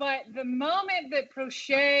 But the moment that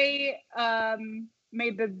Prochet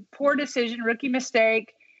made the poor decision, rookie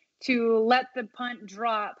mistake, to let the punt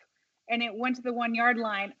drop and it went to the 1-yard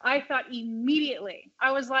line, I thought immediately,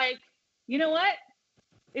 I was like, you know what?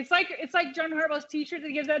 It's like John Harbaugh's T-shirt that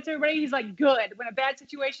he gives out to everybody. He's like, good. When a bad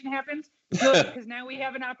situation happens, good, because now we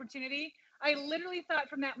have an opportunity. I literally thought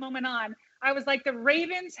from that moment on, I was like, the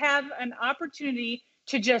Ravens have an opportunity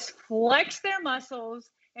to just flex their muscles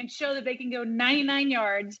and show that they can go 99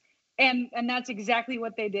 yards. And that's exactly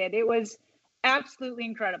what they did. It was absolutely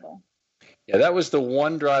incredible. Yeah, that was the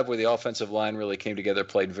one drive where the offensive line really came together,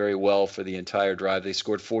 played very well for the entire drive. They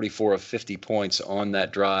scored 44 of 50 points on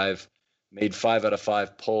that drive, made 5 out of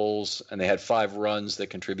 5 pulls, and they had 5 runs that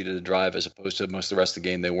contributed to the drive, as opposed to most of the rest of the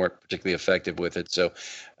game. They weren't particularly effective with it. So,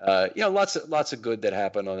 lots of good that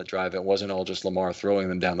happened on the drive. It wasn't all just Lamar throwing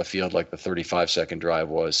them down the field like the 35-second drive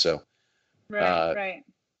was. So, right.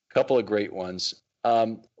 Couple of great ones.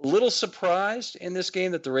 Little surprised in this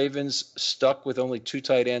game that the Ravens stuck with only 2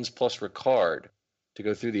 tight ends plus Ricard to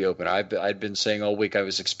go through the open. I'd been saying all week I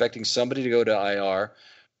was expecting somebody to go to IR,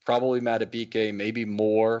 probably Madubuike, maybe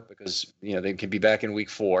more, because they can be back in week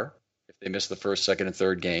 4 if they miss the first, second, and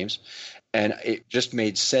third games. And it just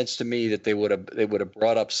made sense to me that they would have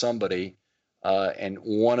brought up somebody, and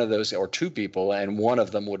one of those, or 2 people, and one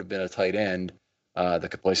of them would have been a tight end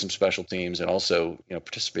that could play some special teams and also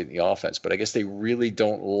participate in the offense. But I guess they really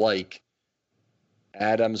don't like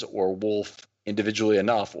Adams or Wolf individually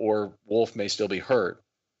enough, or Wolf may still be hurt,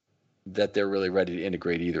 that they're really ready to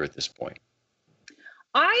integrate either at this point.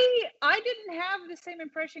 I didn't have the same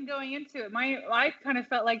impression going into it. I kind of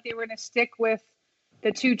felt like they were going to stick with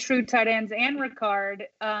the 2 true tight ends and Ricard.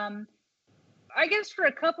 I guess for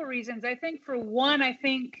a couple reasons. I think for one,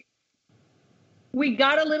 we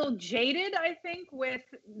got a little jaded, with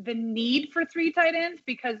the need for 3 tight ends,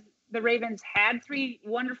 because the Ravens had 3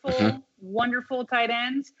 wonderful tight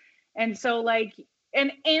ends. And so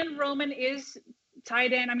and Roman is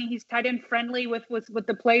tight end. I mean, he's tight end friendly with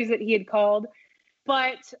the plays that he had called.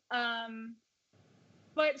 But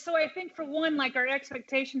so I think for one, our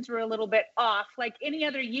expectations were a little bit off. Like any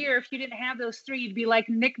other year, if you didn't have those 3, you'd be like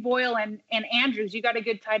Nick Boyle and Andrews. You got a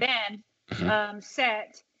good tight end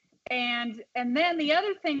set. And then the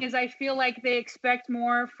other thing is I feel like they expect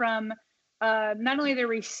more from not only the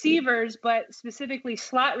receivers, but specifically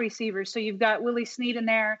slot receivers. So you've got Willie Snead in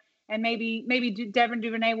there, and maybe Devin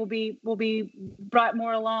Duvernay will be brought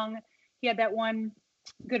more along. He had that one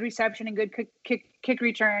good reception and good kick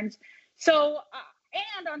returns. So,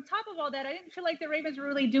 and on top of all that, I didn't feel like the Ravens were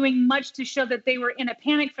really doing much to show that they were in a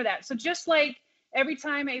panic for that. So just like every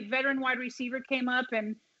time a veteran wide receiver came up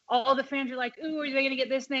and all the fans are like, ooh, are they going to get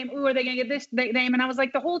this name? Ooh, are they going to get this name? And I was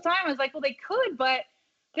like, the whole time I was like, well, they could, but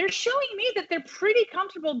they're showing me that they're pretty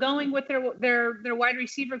comfortable going with their wide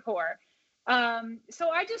receiver core. So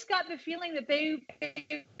I just got the feeling that they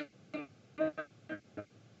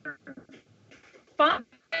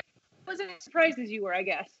wasn't as surprised as you were, I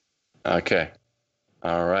guess. Okay.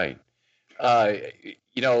 All right. I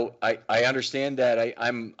understand that.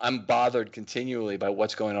 I'm bothered continually by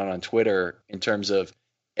what's going on Twitter in terms of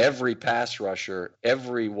every pass rusher,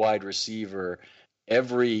 every wide receiver,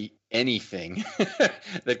 every anything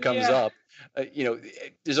that comes up.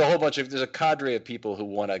 There's a cadre of people who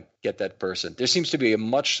want to get that person. There seems to be a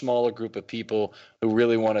much smaller group of people who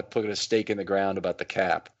really want to put a stake in the ground about the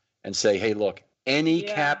cap and say, hey, look, any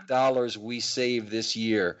cap dollars we save this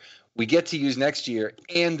year, we get to use next year,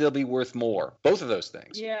 and they'll be worth more. Both of those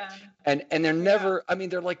things. Yeah. And they're never, I mean,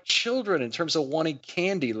 they're like children in terms of wanting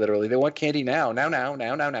candy, literally. They want candy now.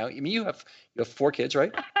 I mean, you have 4 kids,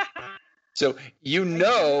 right? So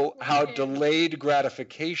how delayed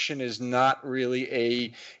gratification is not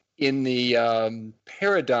really in the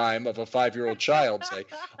paradigm of a 5-year-old child. Say,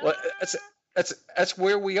 well, that's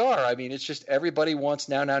where we are. I mean, it's just everybody wants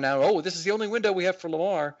now. Oh, this is the only window we have for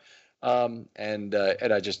Lamar. And I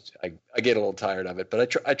get a little tired of it,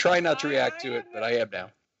 but I try not to react to it, but I am now.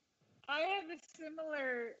 I have a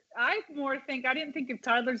similar. I didn't think of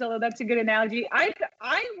toddlers, although that's a good analogy. I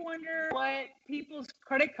wonder what people's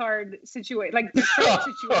credit card situation, like the credit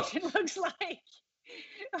situation, looks like.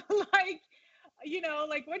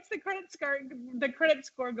 Like what's the credit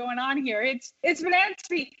score going on here? It's bananas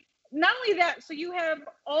to me. Not only that, so you have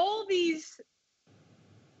all these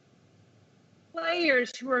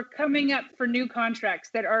players who are coming up for new contracts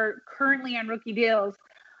that are currently on rookie deals.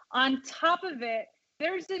 On top of it,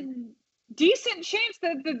 there's a decent chance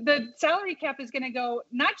that the salary cap is going to go,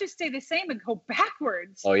 not just stay the same, but go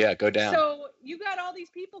backwards. Oh yeah, go down. So you got all these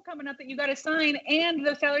people coming up that you got to sign, and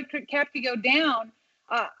the salary cap could go down.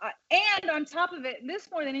 And on top of it, this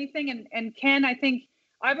more than anything, and Ken, I think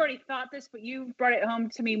I've already thought this, but you brought it home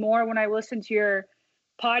to me more when I listened to your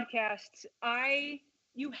podcasts.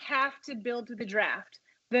 You have to build to the draft.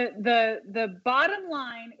 The bottom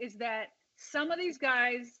line is that some of these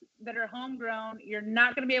guys that are homegrown, you're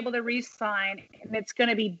not going to be able to re-sign, and it's going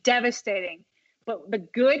to be devastating. But the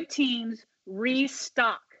good teams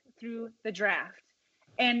restock through the draft.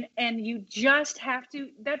 And you just have to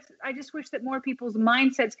I just wish that more people's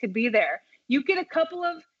mindsets could be there. You get a couple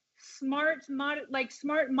of smart,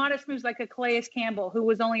 modest moves like a Calais Campbell, who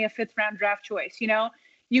was only a 5th-round draft choice,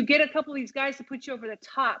 You get a couple of these guys to put you over the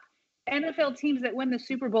top. NFL teams that win the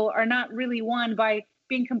Super Bowl are not really won by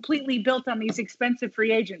being completely built on these expensive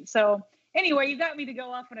free agents. So anyway, you got me to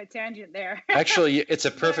go off on a tangent there. Actually, it's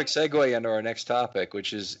a perfect segue into our next topic,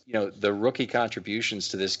 which is, the rookie contributions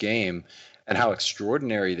to this game and how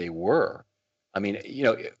extraordinary they were. I mean,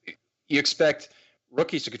 you expect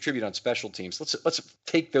rookies to contribute on special teams. Let's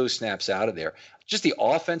take those snaps out of there. Just the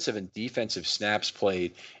offensive and defensive snaps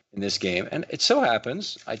played in this game. And it so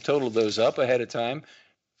happens, I totaled those up ahead of time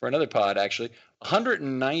for another pod, actually.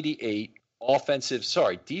 198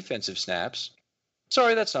 defensive snaps.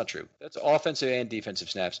 Sorry, that's not true. That's offensive and defensive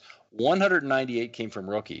snaps. 198 came from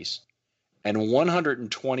rookies, and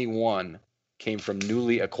 121 came from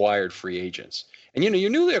newly acquired free agents. And, your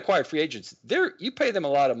newly acquired free agents, you pay them a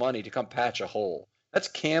lot of money to come patch a hole. That's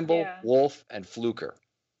Campbell, Wolf, and Fluker.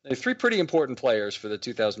 They're 3 pretty important players for the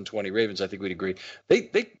 2020 Ravens. I think we'd agree. They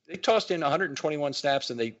tossed in 121 snaps,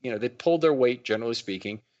 and they pulled their weight, generally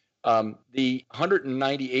speaking. The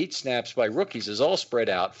 198 snaps by rookies is all spread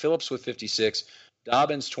out. Phillips with 56,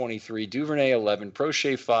 Dobbins 23, Duvernay 11,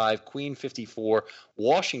 Prochet 5, Queen 54,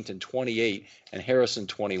 Washington 28, and Harrison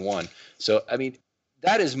 21. So, I mean,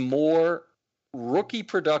 that is more rookie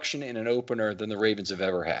production in an opener than the Ravens have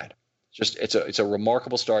ever had. It's a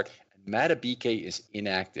remarkable start. And Madubuike is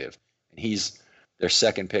inactive, and he's their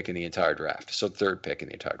 2nd pick in the entire draft. So 3rd pick in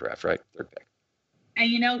the entire draft, right? 3rd pick.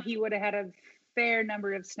 And he would have had a fair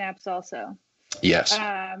number of snaps also. Yes.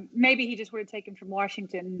 Maybe he just would have taken from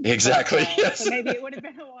Washington. Exactly. Yes. So maybe it would have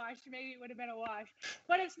been a wash.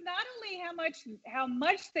 But it's not only how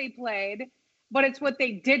much they played, but it's what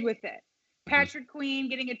they did with it. Patrick Queen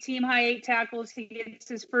getting a team high 8 tackles. He gets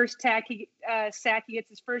his first sack. He gets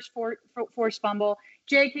his first forced fumble.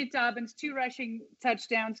 J.K. Dobbins 2 rushing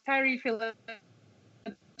touchdowns. Tyree Phillips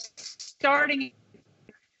starting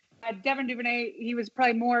Devin Duvernay, he was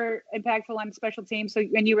probably more impactful on special teams. So,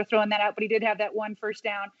 and you were throwing that out, but he did have that one first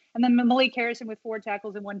down. And then Malik Harrison with 4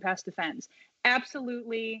 tackles and 1 pass defense.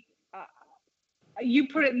 Absolutely. You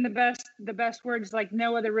put it in the best words, like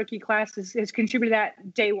no other rookie class has contributed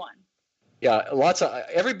that day one. Yeah,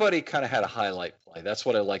 everybody kind of had a highlight play. That's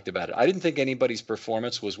what I liked about it. I didn't think anybody's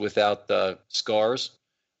performance was without the scars,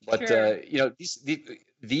 but Sure.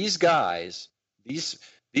 These guys, these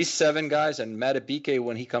 7 guys, and Madubuike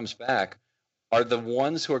when he comes back, are the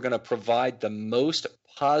ones who are going to provide the most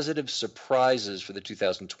positive surprises for the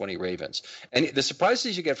 2020 Ravens. And the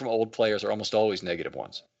surprises you get from old players are almost always negative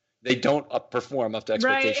ones. They don't perform up to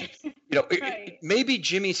expectation. Right. Right. Maybe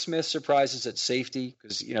Jimmy Smith surprises at safety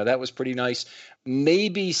because that was pretty nice.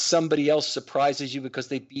 Maybe somebody else surprises you because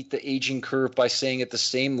they beat the aging curve by staying at the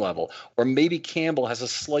same level, or maybe Campbell has a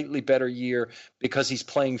slightly better year because he's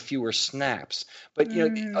playing fewer snaps. But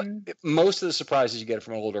most of the surprises you get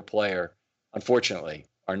from an older player, unfortunately,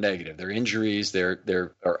 are negative. They're injuries.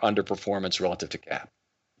 They're underperformance relative to cap.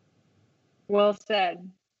 Well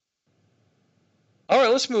said. All right,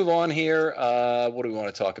 let's move on here. What do we want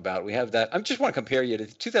to talk about? We have that. I just want to compare you to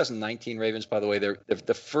the 2019 Ravens, by the way.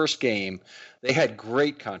 The first game, they had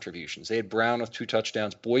great contributions. They had Brown with 2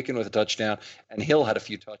 touchdowns, Boykin with a touchdown, and Hill had a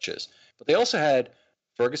few touches. But they also had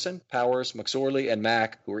Ferguson, Powers, McSorley, and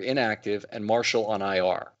Mack, who were inactive, and Marshall on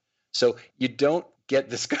IR. So you don't get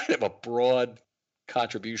this kind of a broad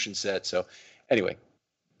contribution set. So anyway,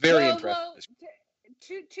 very impressive.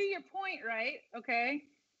 To your point, right? Okay.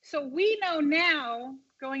 So we know now,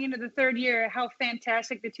 going into the third year, how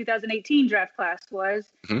fantastic the 2018 draft class was,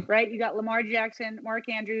 right? You got Lamar Jackson, Mark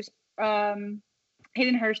Andrews, Hayden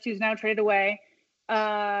Hurst, who's now traded away,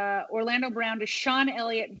 Orlando Brown, Deshaun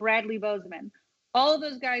Elliott, Bradley Bozeman. All of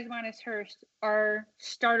those guys minus Hurst are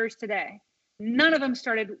starters today. None of them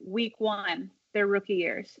started week 1, their rookie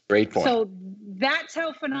years. Great point. So that's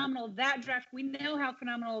how phenomenal that draft, we know how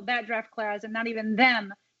phenomenal that draft class, and not even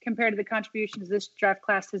them, compared to the contributions this draft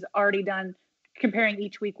class has already done, comparing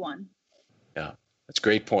each week 1. Yeah, that's a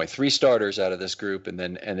great point. 3 starters out of this group, and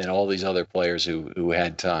then all these other players who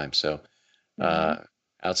had time. So,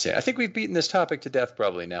 outstanding. I think we've beaten this topic to death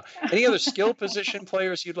probably now. Any other skill position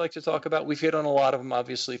players you'd like to talk about? We've hit on a lot of them,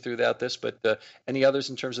 obviously, throughout this, but any others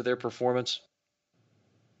in terms of their performance?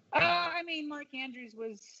 Mark Andrews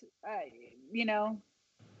was, Are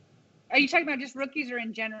you talking about just rookies or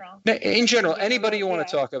in general? In general, anybody you want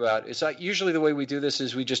to talk about. It's like usually the way we do this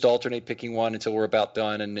is we just alternate picking one until we're about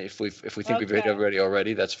done, and if we think we've hit everybody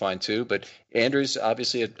already, that's fine too. But Andrews,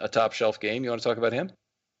 obviously a top shelf game. You want to talk about him?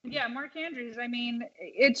 Yeah, Mark Andrews.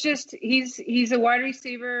 It's just he's a wide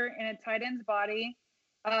receiver in a tight end's body.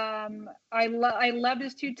 I loved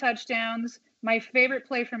his 2 touchdowns. My favorite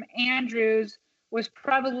play from Andrews was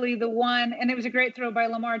probably the one, and it was a great throw by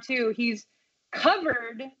Lamar too. He's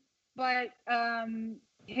covered, but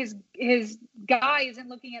his guy isn't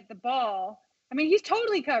looking at the ball. He's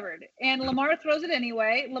totally covered, and Lamar throws it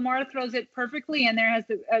anyway. Lamar throws it perfectly in there, has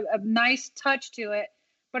a nice touch to it.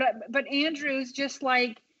 But Andrews just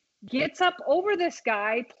gets up over this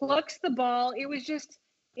guy, plucks the ball. It was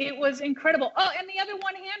incredible. Oh, and the other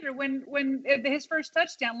one-hander when his first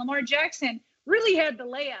touchdown, Lamar Jackson really had the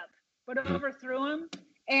layup, but overthrew him,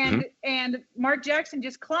 and Mark Jackson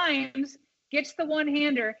just climbs, gets the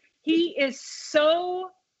one-hander. He is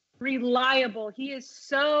so reliable. He is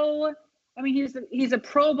so, he's a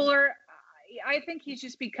Pro Bowler. I think he's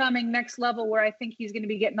just becoming next level, where I think he's going to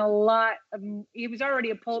be getting a lot of, he was already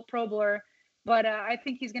a Pro Bowler, but I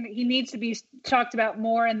think he needs to be talked about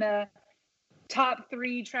more in the top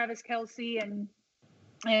 3, Travis Kelce and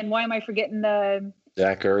why am I forgetting the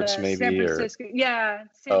Zach Ertz, maybe, San Francisco. Yeah.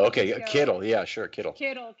 Okay. Kittle. Yeah, sure. Kittle.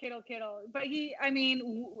 But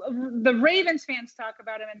the Ravens fans talk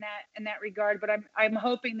about him in that regard, but I'm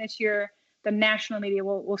hoping this year the national media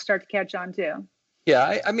will start to catch on too.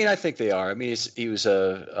 Yeah, I think they are. He was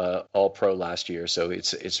a All-Pro last year, so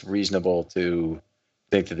it's reasonable to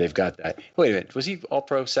think that they've got that. Wait a minute, was he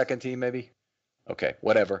All-Pro second team maybe? Okay,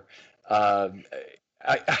 whatever.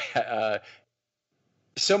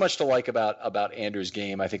 So much to like about Andrews'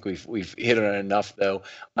 game. I think we've hit on it enough, though.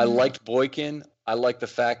 I liked Boykin. I like the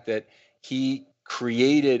fact that he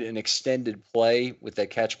created an extended play with that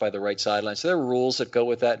catch by the right sideline. So there are rules that go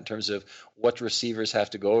with that in terms of what receivers have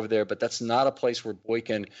to go over there, but that's not a place where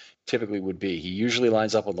Boykin typically would be. He usually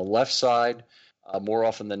lines up on the left side more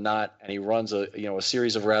often than not, and he runs a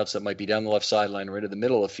series of routes that might be down the left sideline or into the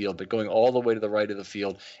middle of the field, but going all the way to the right of the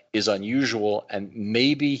field is unusual, and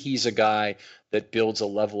maybe he's a guy that builds a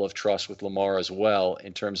level of trust with Lamar as well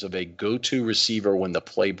in terms of a go-to receiver when the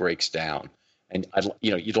play breaks down. And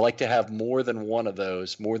you'd like to have more than one of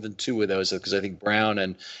those, more than two of those, because I think Brown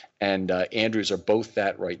and Andrews are both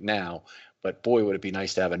that right now. But boy, would it be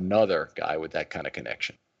nice to have another guy with that kind of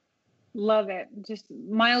connection. Love it. Just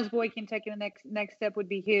Miles Boykin taking the next step would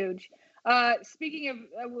be huge. Speaking of,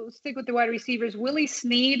 we'll stick with the wide receivers. Willie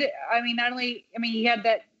Snead. He had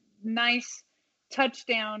that nice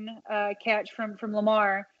touchdown catch from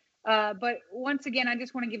Lamar. But once again, I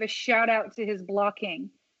just want to give a shout out to his blocking.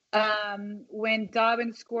 When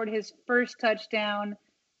Dobbins scored his first touchdown,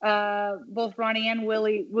 both Ronnie and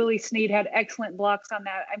Willie Snead had excellent blocks on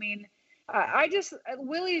that. I mean,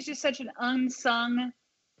 Willie is just such an unsung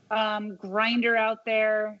grinder out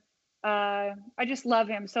there. I just love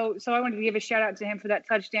him. So I wanted to give a shout out to him for that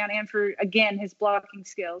touchdown and for, again, his blocking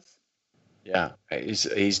skills. Yeah,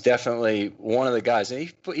 he's definitely one of the guys.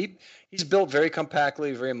 And he's built very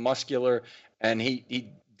compactly, very muscular, and he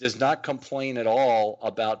does not complain at all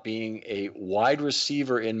about being a wide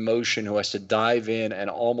receiver in motion who has to dive in and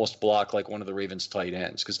almost block like one of the Ravens tight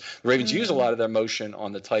ends, because the Ravens use a lot of their motion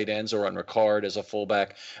on the tight ends or on Ricard as a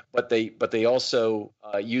fullback, but they also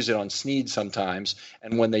use it on Snead sometimes.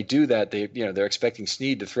 And when they do that, they're expecting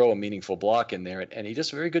Snead to throw a meaningful block in there, and he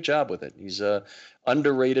does a very good job with it. He's a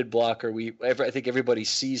underrated blocker. I think everybody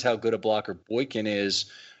sees how good a blocker Boykin is,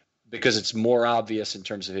 because it's more obvious in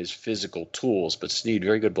terms of his physical tools, but Snead,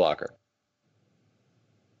 very good blocker.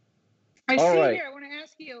 Here, I want to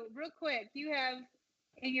ask you real quick. You have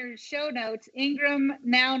in your show notes, Ingram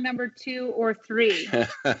now number 2 or 3.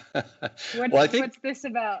 What's this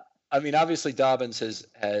about? I mean, obviously Dobbins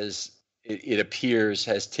has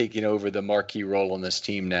taken over the marquee role on this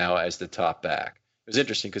team now as the top back. It was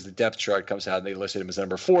interesting because the depth chart comes out and they listed him as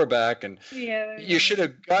number 4 back, and you should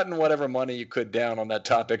have gotten whatever money you could down on that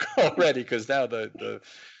topic already, because now the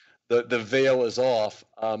veil is off.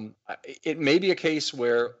 It may be a case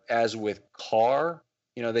where, as with Carr,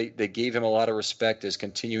 they gave him a lot of respect as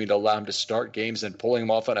continuing to allow him to start games and pulling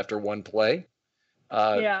him off on after one play.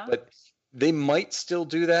 But they might still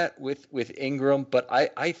do that with Ingram, but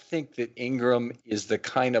I think that Ingram is the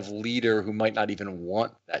kind of leader who might not even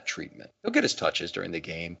want that treatment. He'll get his touches during the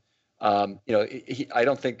game. I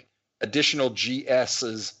don't think additional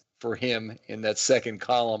GSs for him in that second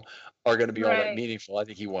column are going to be all that meaningful. I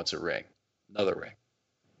think he wants a ring, another ring.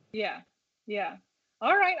 Yeah.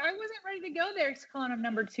 All right, I wasn't ready to go there, calling him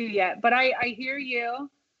number 2 yet, but I hear you.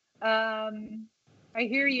 I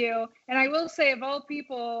hear you. And I will say, of all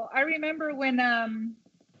people, I remember when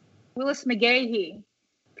Willis McGahee,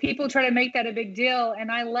 people try to make that a big deal. And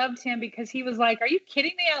I loved him because he was like, are you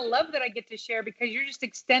kidding me? I love that I get to share, because you're just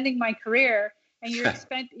extending my career and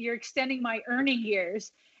you're extending my earning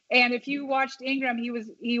years. And if you watched Ingram, he was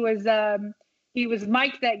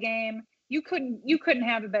mic'd that game. You couldn't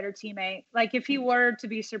have a better teammate. Like, if he were to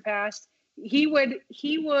be surpassed, he would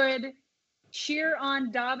cheer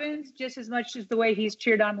on Dobbins just as much as the way he's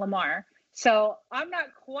cheered on Lamar. So I'm not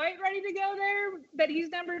quite ready to go there that he's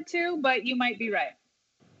number 2, but you might be right.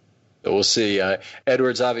 So we'll see.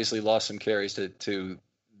 Edwards obviously lost some carries to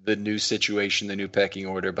the new situation, the new pecking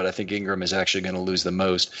order, but I think Ingram is actually going to lose the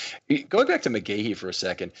most. Going back to McGahee for a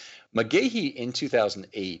second, McGahee in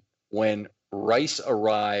 2008, when Rice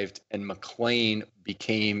arrived and McClain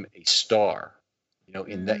became a star,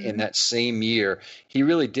 in that same year, he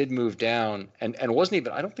really did move down and wasn't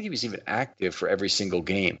even, I don't think he was even active for every single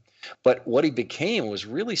game. But what he became was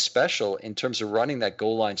really special in terms of running that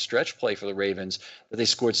goal line stretch play for the Ravens, that they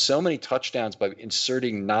scored so many touchdowns by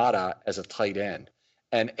inserting Nada as a tight end.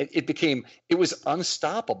 And it was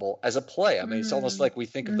unstoppable as a play. I mean, it's almost like we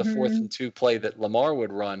think of the 4th and 2 play that Lamar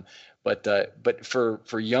would run. But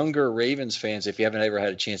for younger Ravens fans, if you haven't ever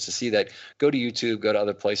had a chance to see that, go to YouTube, go to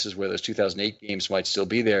other places where those 2008 games might still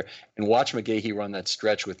be there, and watch McGahee run that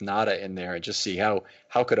stretch with Nada in there, and just see how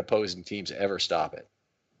could opposing teams ever stop it.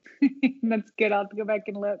 That's good. I'll have to go back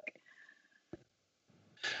and look.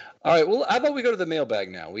 All right. Well, how about we go to the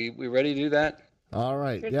mailbag now? We ready to do that? All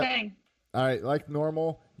right. Good thing. All right. Like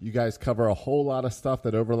normal, you guys cover a whole lot of stuff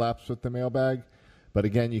that overlaps with the mailbag. But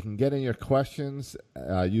again, you can get in your questions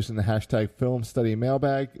using the hashtag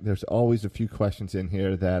FilmStudyMailbag. There's always a few questions in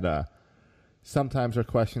here that sometimes are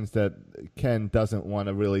questions that Ken doesn't want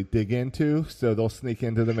to really dig into, so they'll sneak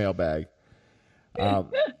into the mailbag.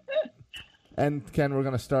 And Ken, we're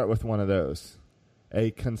going to start with one of those.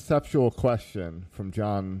 A conceptual question from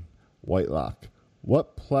John Whitelock.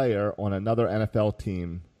 What player on another NFL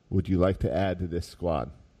team would you like to add to this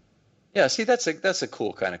squad? Yeah, see, that's a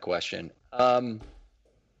cool kind of question.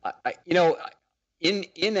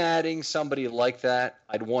 In adding somebody like that,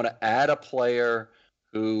 I'd want to add a player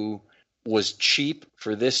who was cheap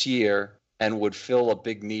for this year and would fill a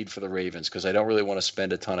big need for the Ravens because I don't really want to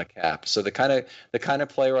spend a ton of cap. So the kind of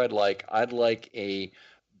player I'd like a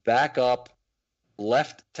backup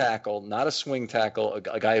left tackle, not a swing tackle,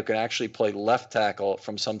 a guy who can actually play left tackle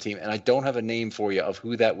from some team. And I don't have a name for you of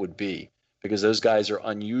who that would be because those guys are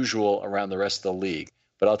unusual around the rest of the league.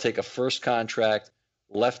 But I'll take a first contract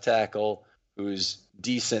left tackle who's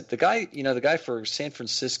decent. The guy for San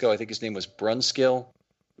Francisco, I think his name was Brunskill,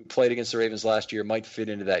 who played against the Ravens last year, might fit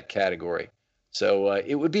into that category. So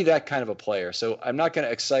it would be that kind of a player. So I'm not going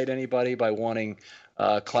to excite anybody by wanting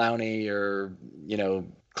Clowney or,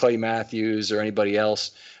 Clay Matthews or anybody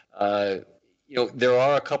else. There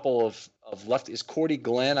are a couple of left. Is Cordy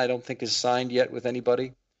Glenn, I don't think, is signed yet with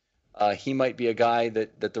anybody. He might be a guy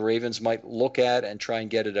that the Ravens might look at and try and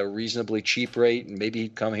get at a reasonably cheap rate, and maybe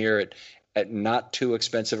he'd come here at not too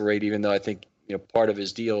expensive a rate, even though I think part of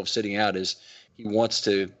his deal of sitting out is he wants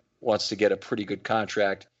to get a pretty good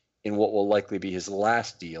contract in what will likely be his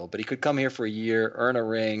last deal. But he could come here for a year, earn a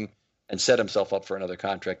ring, and set himself up for another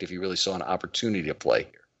contract if he really saw an opportunity to play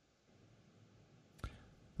here.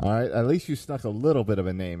 All right, at least you snuck a little bit of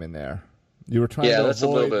a name in there. You were trying to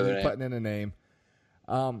avoid putting in a name.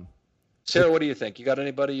 Sarah, what do you think? You got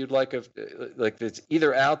anybody you'd like that's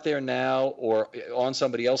either out there now or on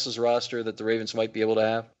somebody else's roster that the Ravens might be able to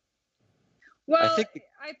have? Well, I think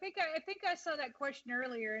I saw that question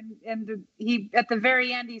earlier, and he at the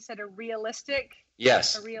very end he said a realistic.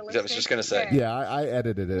 Yes, a realistic. I was just going to say. Okay. Yeah, I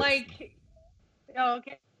edited it.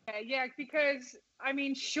 Okay, yeah, because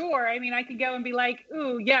sure. I could go and be like,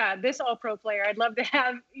 ooh, yeah, this All-Pro player. I'd love to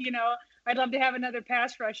have, I'd love to have another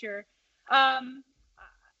pass rusher. I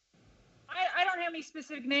don't have any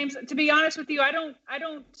specific names. To be honest with you, I don't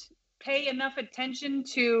pay enough attention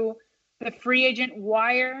to the free agent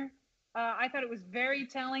wire. I thought it was very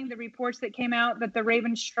telling, the reports that came out that the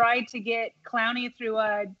Ravens tried to get Clowney through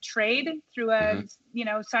a trade,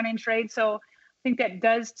 sign and trade. So I think that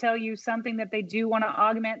does tell you something, that they do want to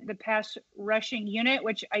augment the pass rushing unit,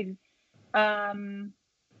 which I don't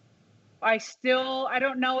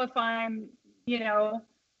know if I'm,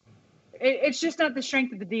 it's just not the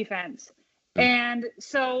strength of the defense. And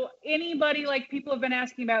so anybody, like people have been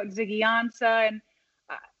asking about Ziggy Ansah and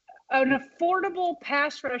an affordable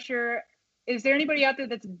pass rusher. Is there anybody out there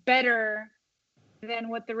that's better than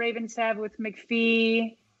what the Ravens have with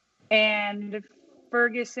McPhee and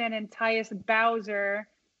Ferguson and Tyus Bowser?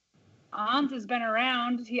 Ansah's been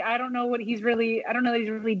around. I don't know that he's really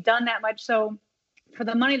done that much. So for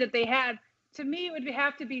the money that they had, to me, it would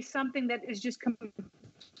have to be something that is just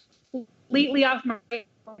completely off my radar,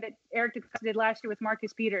 that Eric did last year with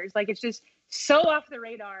Marcus Peters. Like, it's just so off the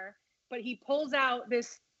radar, but he pulls out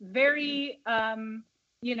this very,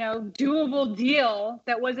 doable deal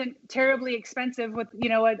that wasn't terribly expensive with,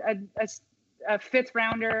 a fifth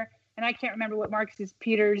rounder. And I can't remember what Marcus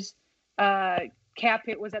Peters cap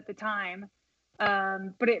hit was at the time.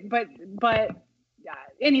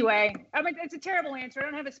 Anyway, it's a terrible answer. I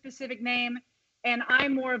don't have a specific name. And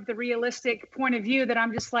I'm more of the realistic point of view that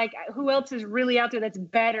I'm just like, who else is really out there that's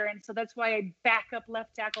better? And so that's why a backup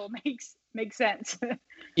left tackle makes sense.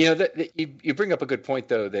 You bring up a good point,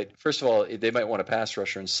 though, that first of all, they might want a pass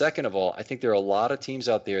rusher. And second of all, I think there are a lot of teams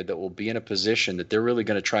out there that will be in a position that they're really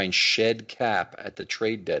going to try and shed cap at the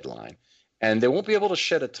trade deadline. And they won't be able to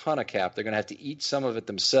shed a ton of cap. They're going to have to eat some of it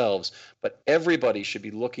themselves. But everybody should be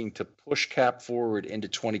looking to push cap forward into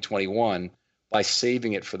 2021 by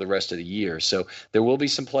saving it for the rest of the year. So there will be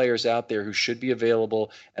some players out there who should be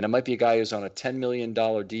available, and it might be a guy who's on a $10 million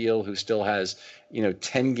deal who still has,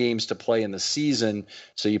 10 games to play in the season.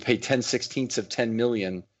 So you pay 10/16 of $10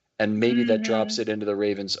 million, and maybe that drops it into the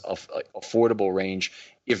Ravens' affordable range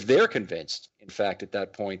if they're convinced, in fact, at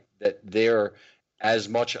that point, that they're as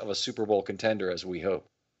much of a Super Bowl contender as we hope.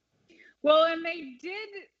 Well, and they did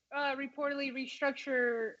reportedly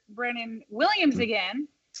restructure Brennan Williams again.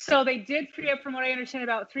 So they did free up, from what I understand,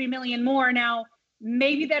 about $3 million more. Now,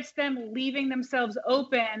 maybe that's them leaving themselves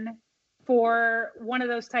open for one of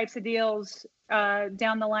those types of deals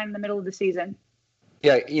down the line in the middle of the season.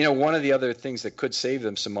 Yeah, one of the other things that could save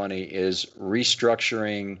them some money is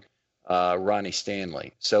restructuring Ronnie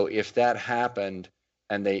Stanley. So if that happened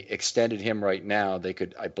and they extended him right now,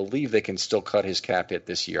 I believe they can still cut his cap hit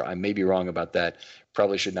this year. I may be wrong about that.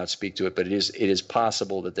 Probably should not speak to it, but it is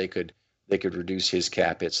possible that they could reduce his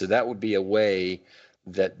cap hit. So that would be a way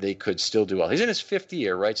that they could still do well. He's in his fifth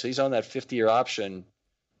year, right? So he's on that fifth-year option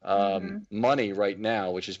money right now,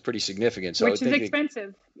 which is pretty significant. So which is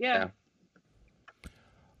expensive, yeah.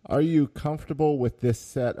 Are you comfortable with this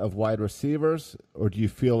set of wide receivers, or do you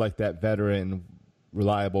feel like that veteran,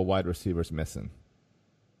 reliable wide receiver is missing?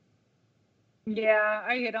 Yeah,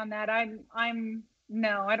 I hit on that.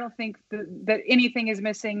 No, I don't think that anything is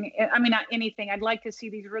missing. I mean, not anything. I'd like to see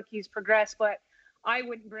these rookies progress, but I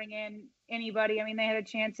wouldn't bring in anybody. I mean, they had a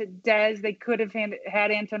chance at Dez. They could have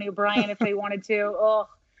had Antonio Bryan if they wanted to.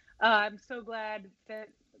 I'm so glad that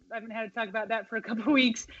I haven't had to talk about that for a couple of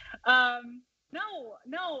weeks. No,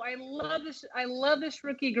 I love this. I love this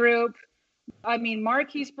rookie group. I mean,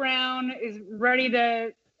 Marquise Brown is ready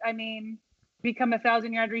to, become a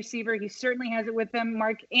 1,000-yard receiver. He certainly has it with him.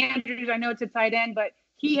 Mark Andrews, I know it's a tight end, but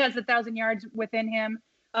he has 1,000 yards within him.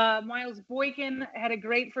 Miles Boykin had a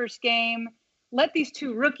great first game. Let these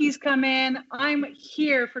two rookies come in. I'm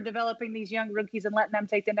here for developing these young rookies and letting them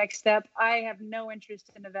take the next step. I have no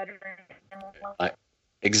interest in a veteran.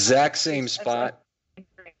 Exact same spot.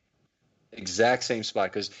 Exact same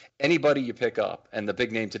spot, because anybody you pick up, and the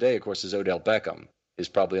big name today, of course, is Odell Beckham, is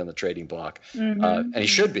probably on the trading block, and he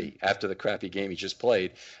should be after the crappy game he just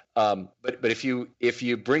played. But if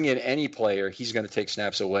you bring in any player, he's going to take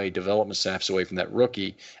snaps away, development snaps away from that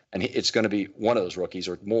rookie, and it's going to be one of those rookies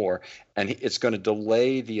or more, and it's going to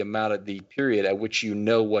delay the amount of the period at which you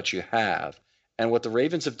know what you have. And what the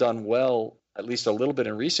Ravens have done well, at least a little bit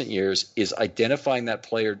in recent years, is identifying that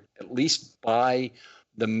player at least by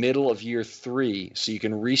the middle of year 3, so you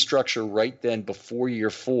can restructure right then before year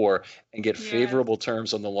 4 and get favorable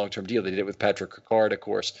terms on the long-term deal. They did it with Patrick Ricard, of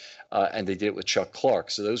course, and they did it with Chuck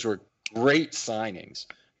Clark. So those were great signings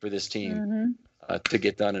for this team to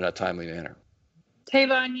get done in a timely manner.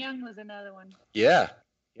 Tavon Young was another one. Yeah,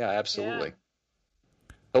 absolutely.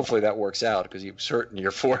 Yeah. Hopefully that works out, because he was hurt in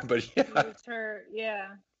year 4. But he was hurt, yeah.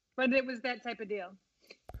 But it was that type of deal.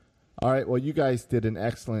 All right, well, you guys did an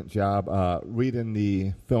excellent job reading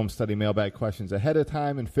the film study mailbag questions ahead of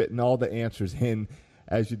time and fitting all the answers in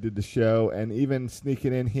as you did the show, and even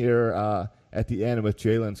sneaking in here at the end with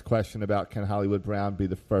Jalen's question about can Hollywood Brown be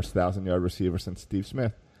the first 1,000-yard receiver since Steve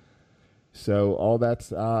Smith. So all that's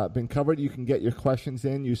been covered. You can get your questions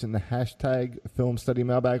in using the hashtag Film Study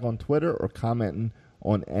Mailbag on Twitter or commenting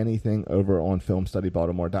on anything over on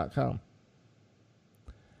filmstudybaltimore.com.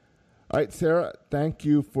 All right, Sarah, thank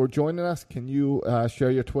you for joining us. Can you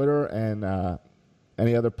share your Twitter and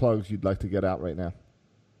any other plugs you'd like to get out right now?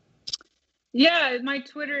 Yeah, my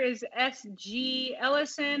Twitter is SG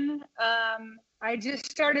Ellison. I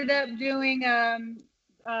just started up doing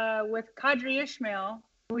with Qadri Ismail.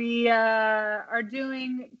 We are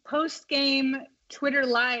doing post-game Twitter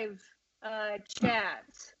live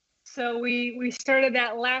chats. So we started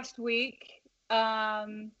that last week.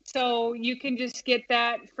 So you can just get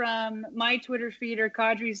that from my Twitter feed or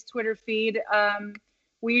Qadri's Twitter feed.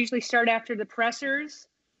 We usually start after the pressers.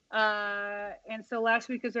 And so last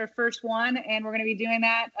week was our first one, and we're going to be doing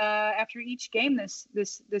that after each game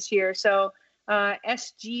this year. So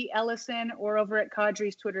SG Ellison or over at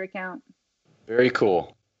Qadri's Twitter account. Very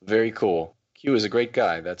cool. Very cool. Q is a great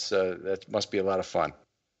guy. That must be a lot of fun.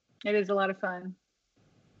 It is a lot of fun.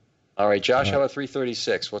 All right, Josh, how about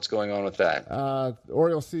 336? What's going on with that? The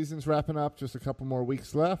Orioles season's wrapping up, just a couple more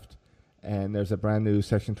weeks left, and there's a brand new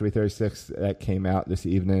Section 336 that came out this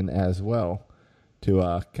evening as well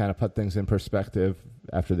to kind of put things in perspective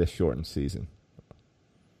after this shortened season.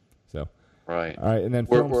 So, right. All right, and then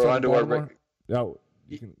we're on to our... No,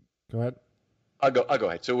 you can go ahead. I'll go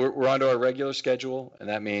ahead. So we're on to our regular schedule, and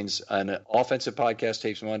that means an offensive podcast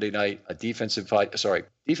tapes Monday night, a defensive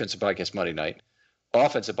podcast Monday night,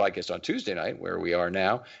 offensive podcast on Tuesday night, where we are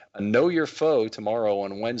now, a Know Your Foe tomorrow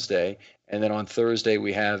on Wednesday, and then on Thursday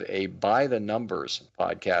we have a By the Numbers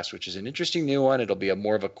podcast, which is an interesting new one. It'll be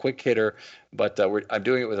more of a quick hitter, but I'm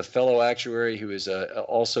doing it with a fellow actuary who is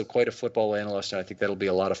also quite a football analyst, and I think that'll be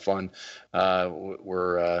a lot of fun.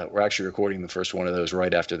 We're actually recording the first one of those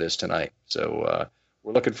right after this tonight, so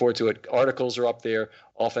we're looking forward to it. Articles are up there.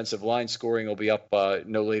 Offensive line scoring will be up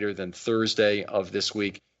no later than Thursday of this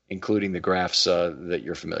week, including the graphs that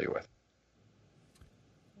you're familiar with.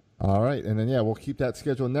 All right, and then, we'll keep that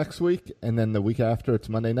schedule next week, and then the week after, it's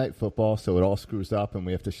Monday Night Football, so it all screws up, and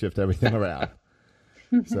we have to shift everything around.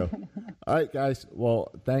 So, all right, guys,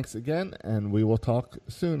 well, thanks again, and we will talk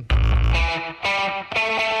soon.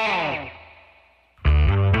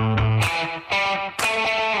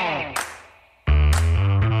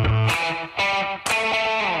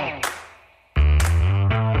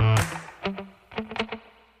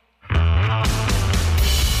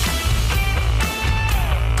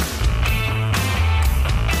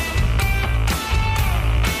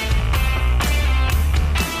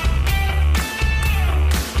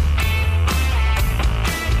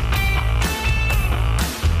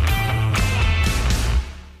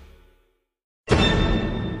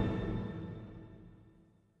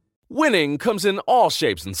 Winning comes in all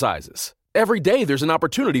shapes and sizes. Every day there's an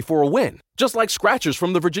opportunity for a win, just like scratchers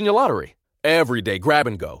from the Virginia Lottery. Every day grab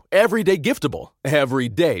and go, every day giftable, every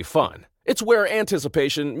day fun. It's where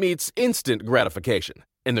anticipation meets instant gratification.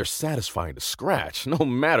 And they're satisfying to scratch, no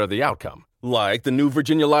matter the outcome. Like the new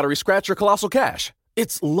Virginia Lottery Scratcher Colossal Cash.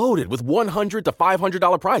 It's loaded with $100 to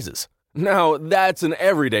 $500 prizes. Now, that's an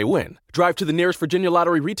everyday win. Drive to the nearest Virginia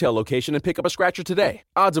Lottery retail location and pick up a scratcher today.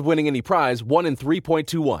 Odds of winning any prize, 1 in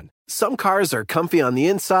 3.21. Some cars are comfy on the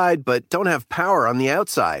inside, but don't have power on the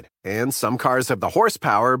outside. And some cars have the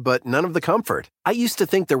horsepower, but none of the comfort. I used to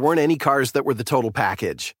think there weren't any cars that were the total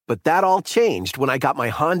package. But that all changed when I got my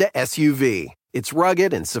Honda SUV. It's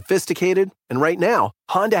rugged and sophisticated, and right now,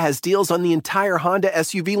 Honda has deals on the entire Honda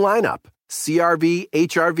SUV lineup. CR-V,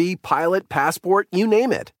 HR-V, Pilot, Passport, you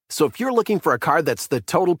name it. So if you're looking for a car that's the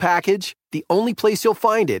total package, the only place you'll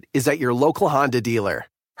find it is at your local Honda dealer.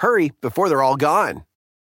 Hurry before they're all gone.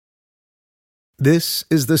 This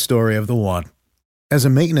is the story of the one. As a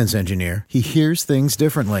maintenance engineer, he hears things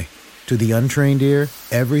differently. To the untrained ear,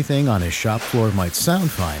 everything on his shop floor might sound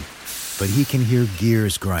fine, but he can hear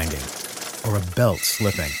gears grinding or a belt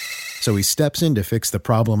slipping. So he steps in to fix the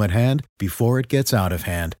problem at hand before it gets out of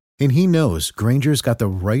hand. And he knows Grainger's got the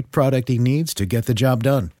right product he needs to get the job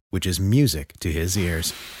done, which is music to his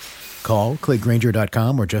ears. Call, click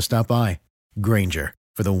Grainger.com, or just stop by. Grainger,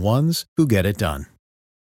 for the ones who get it done.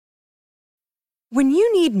 When you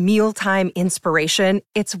need mealtime inspiration,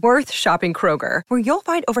 it's worth shopping Kroger, where you'll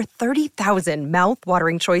find over 30,000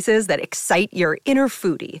 mouth-watering choices that excite your inner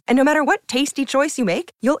foodie. And no matter what tasty choice you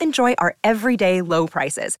make, you'll enjoy our everyday low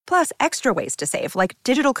prices, plus extra ways to save, like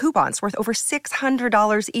digital coupons worth over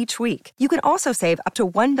 $600 each week. You can also save up to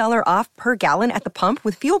 $1 off per gallon at the pump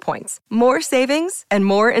with fuel points. More savings and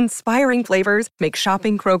more inspiring flavors make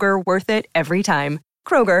shopping Kroger worth it every time.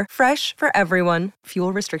 Kroger, fresh for everyone.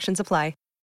 Fuel restrictions apply.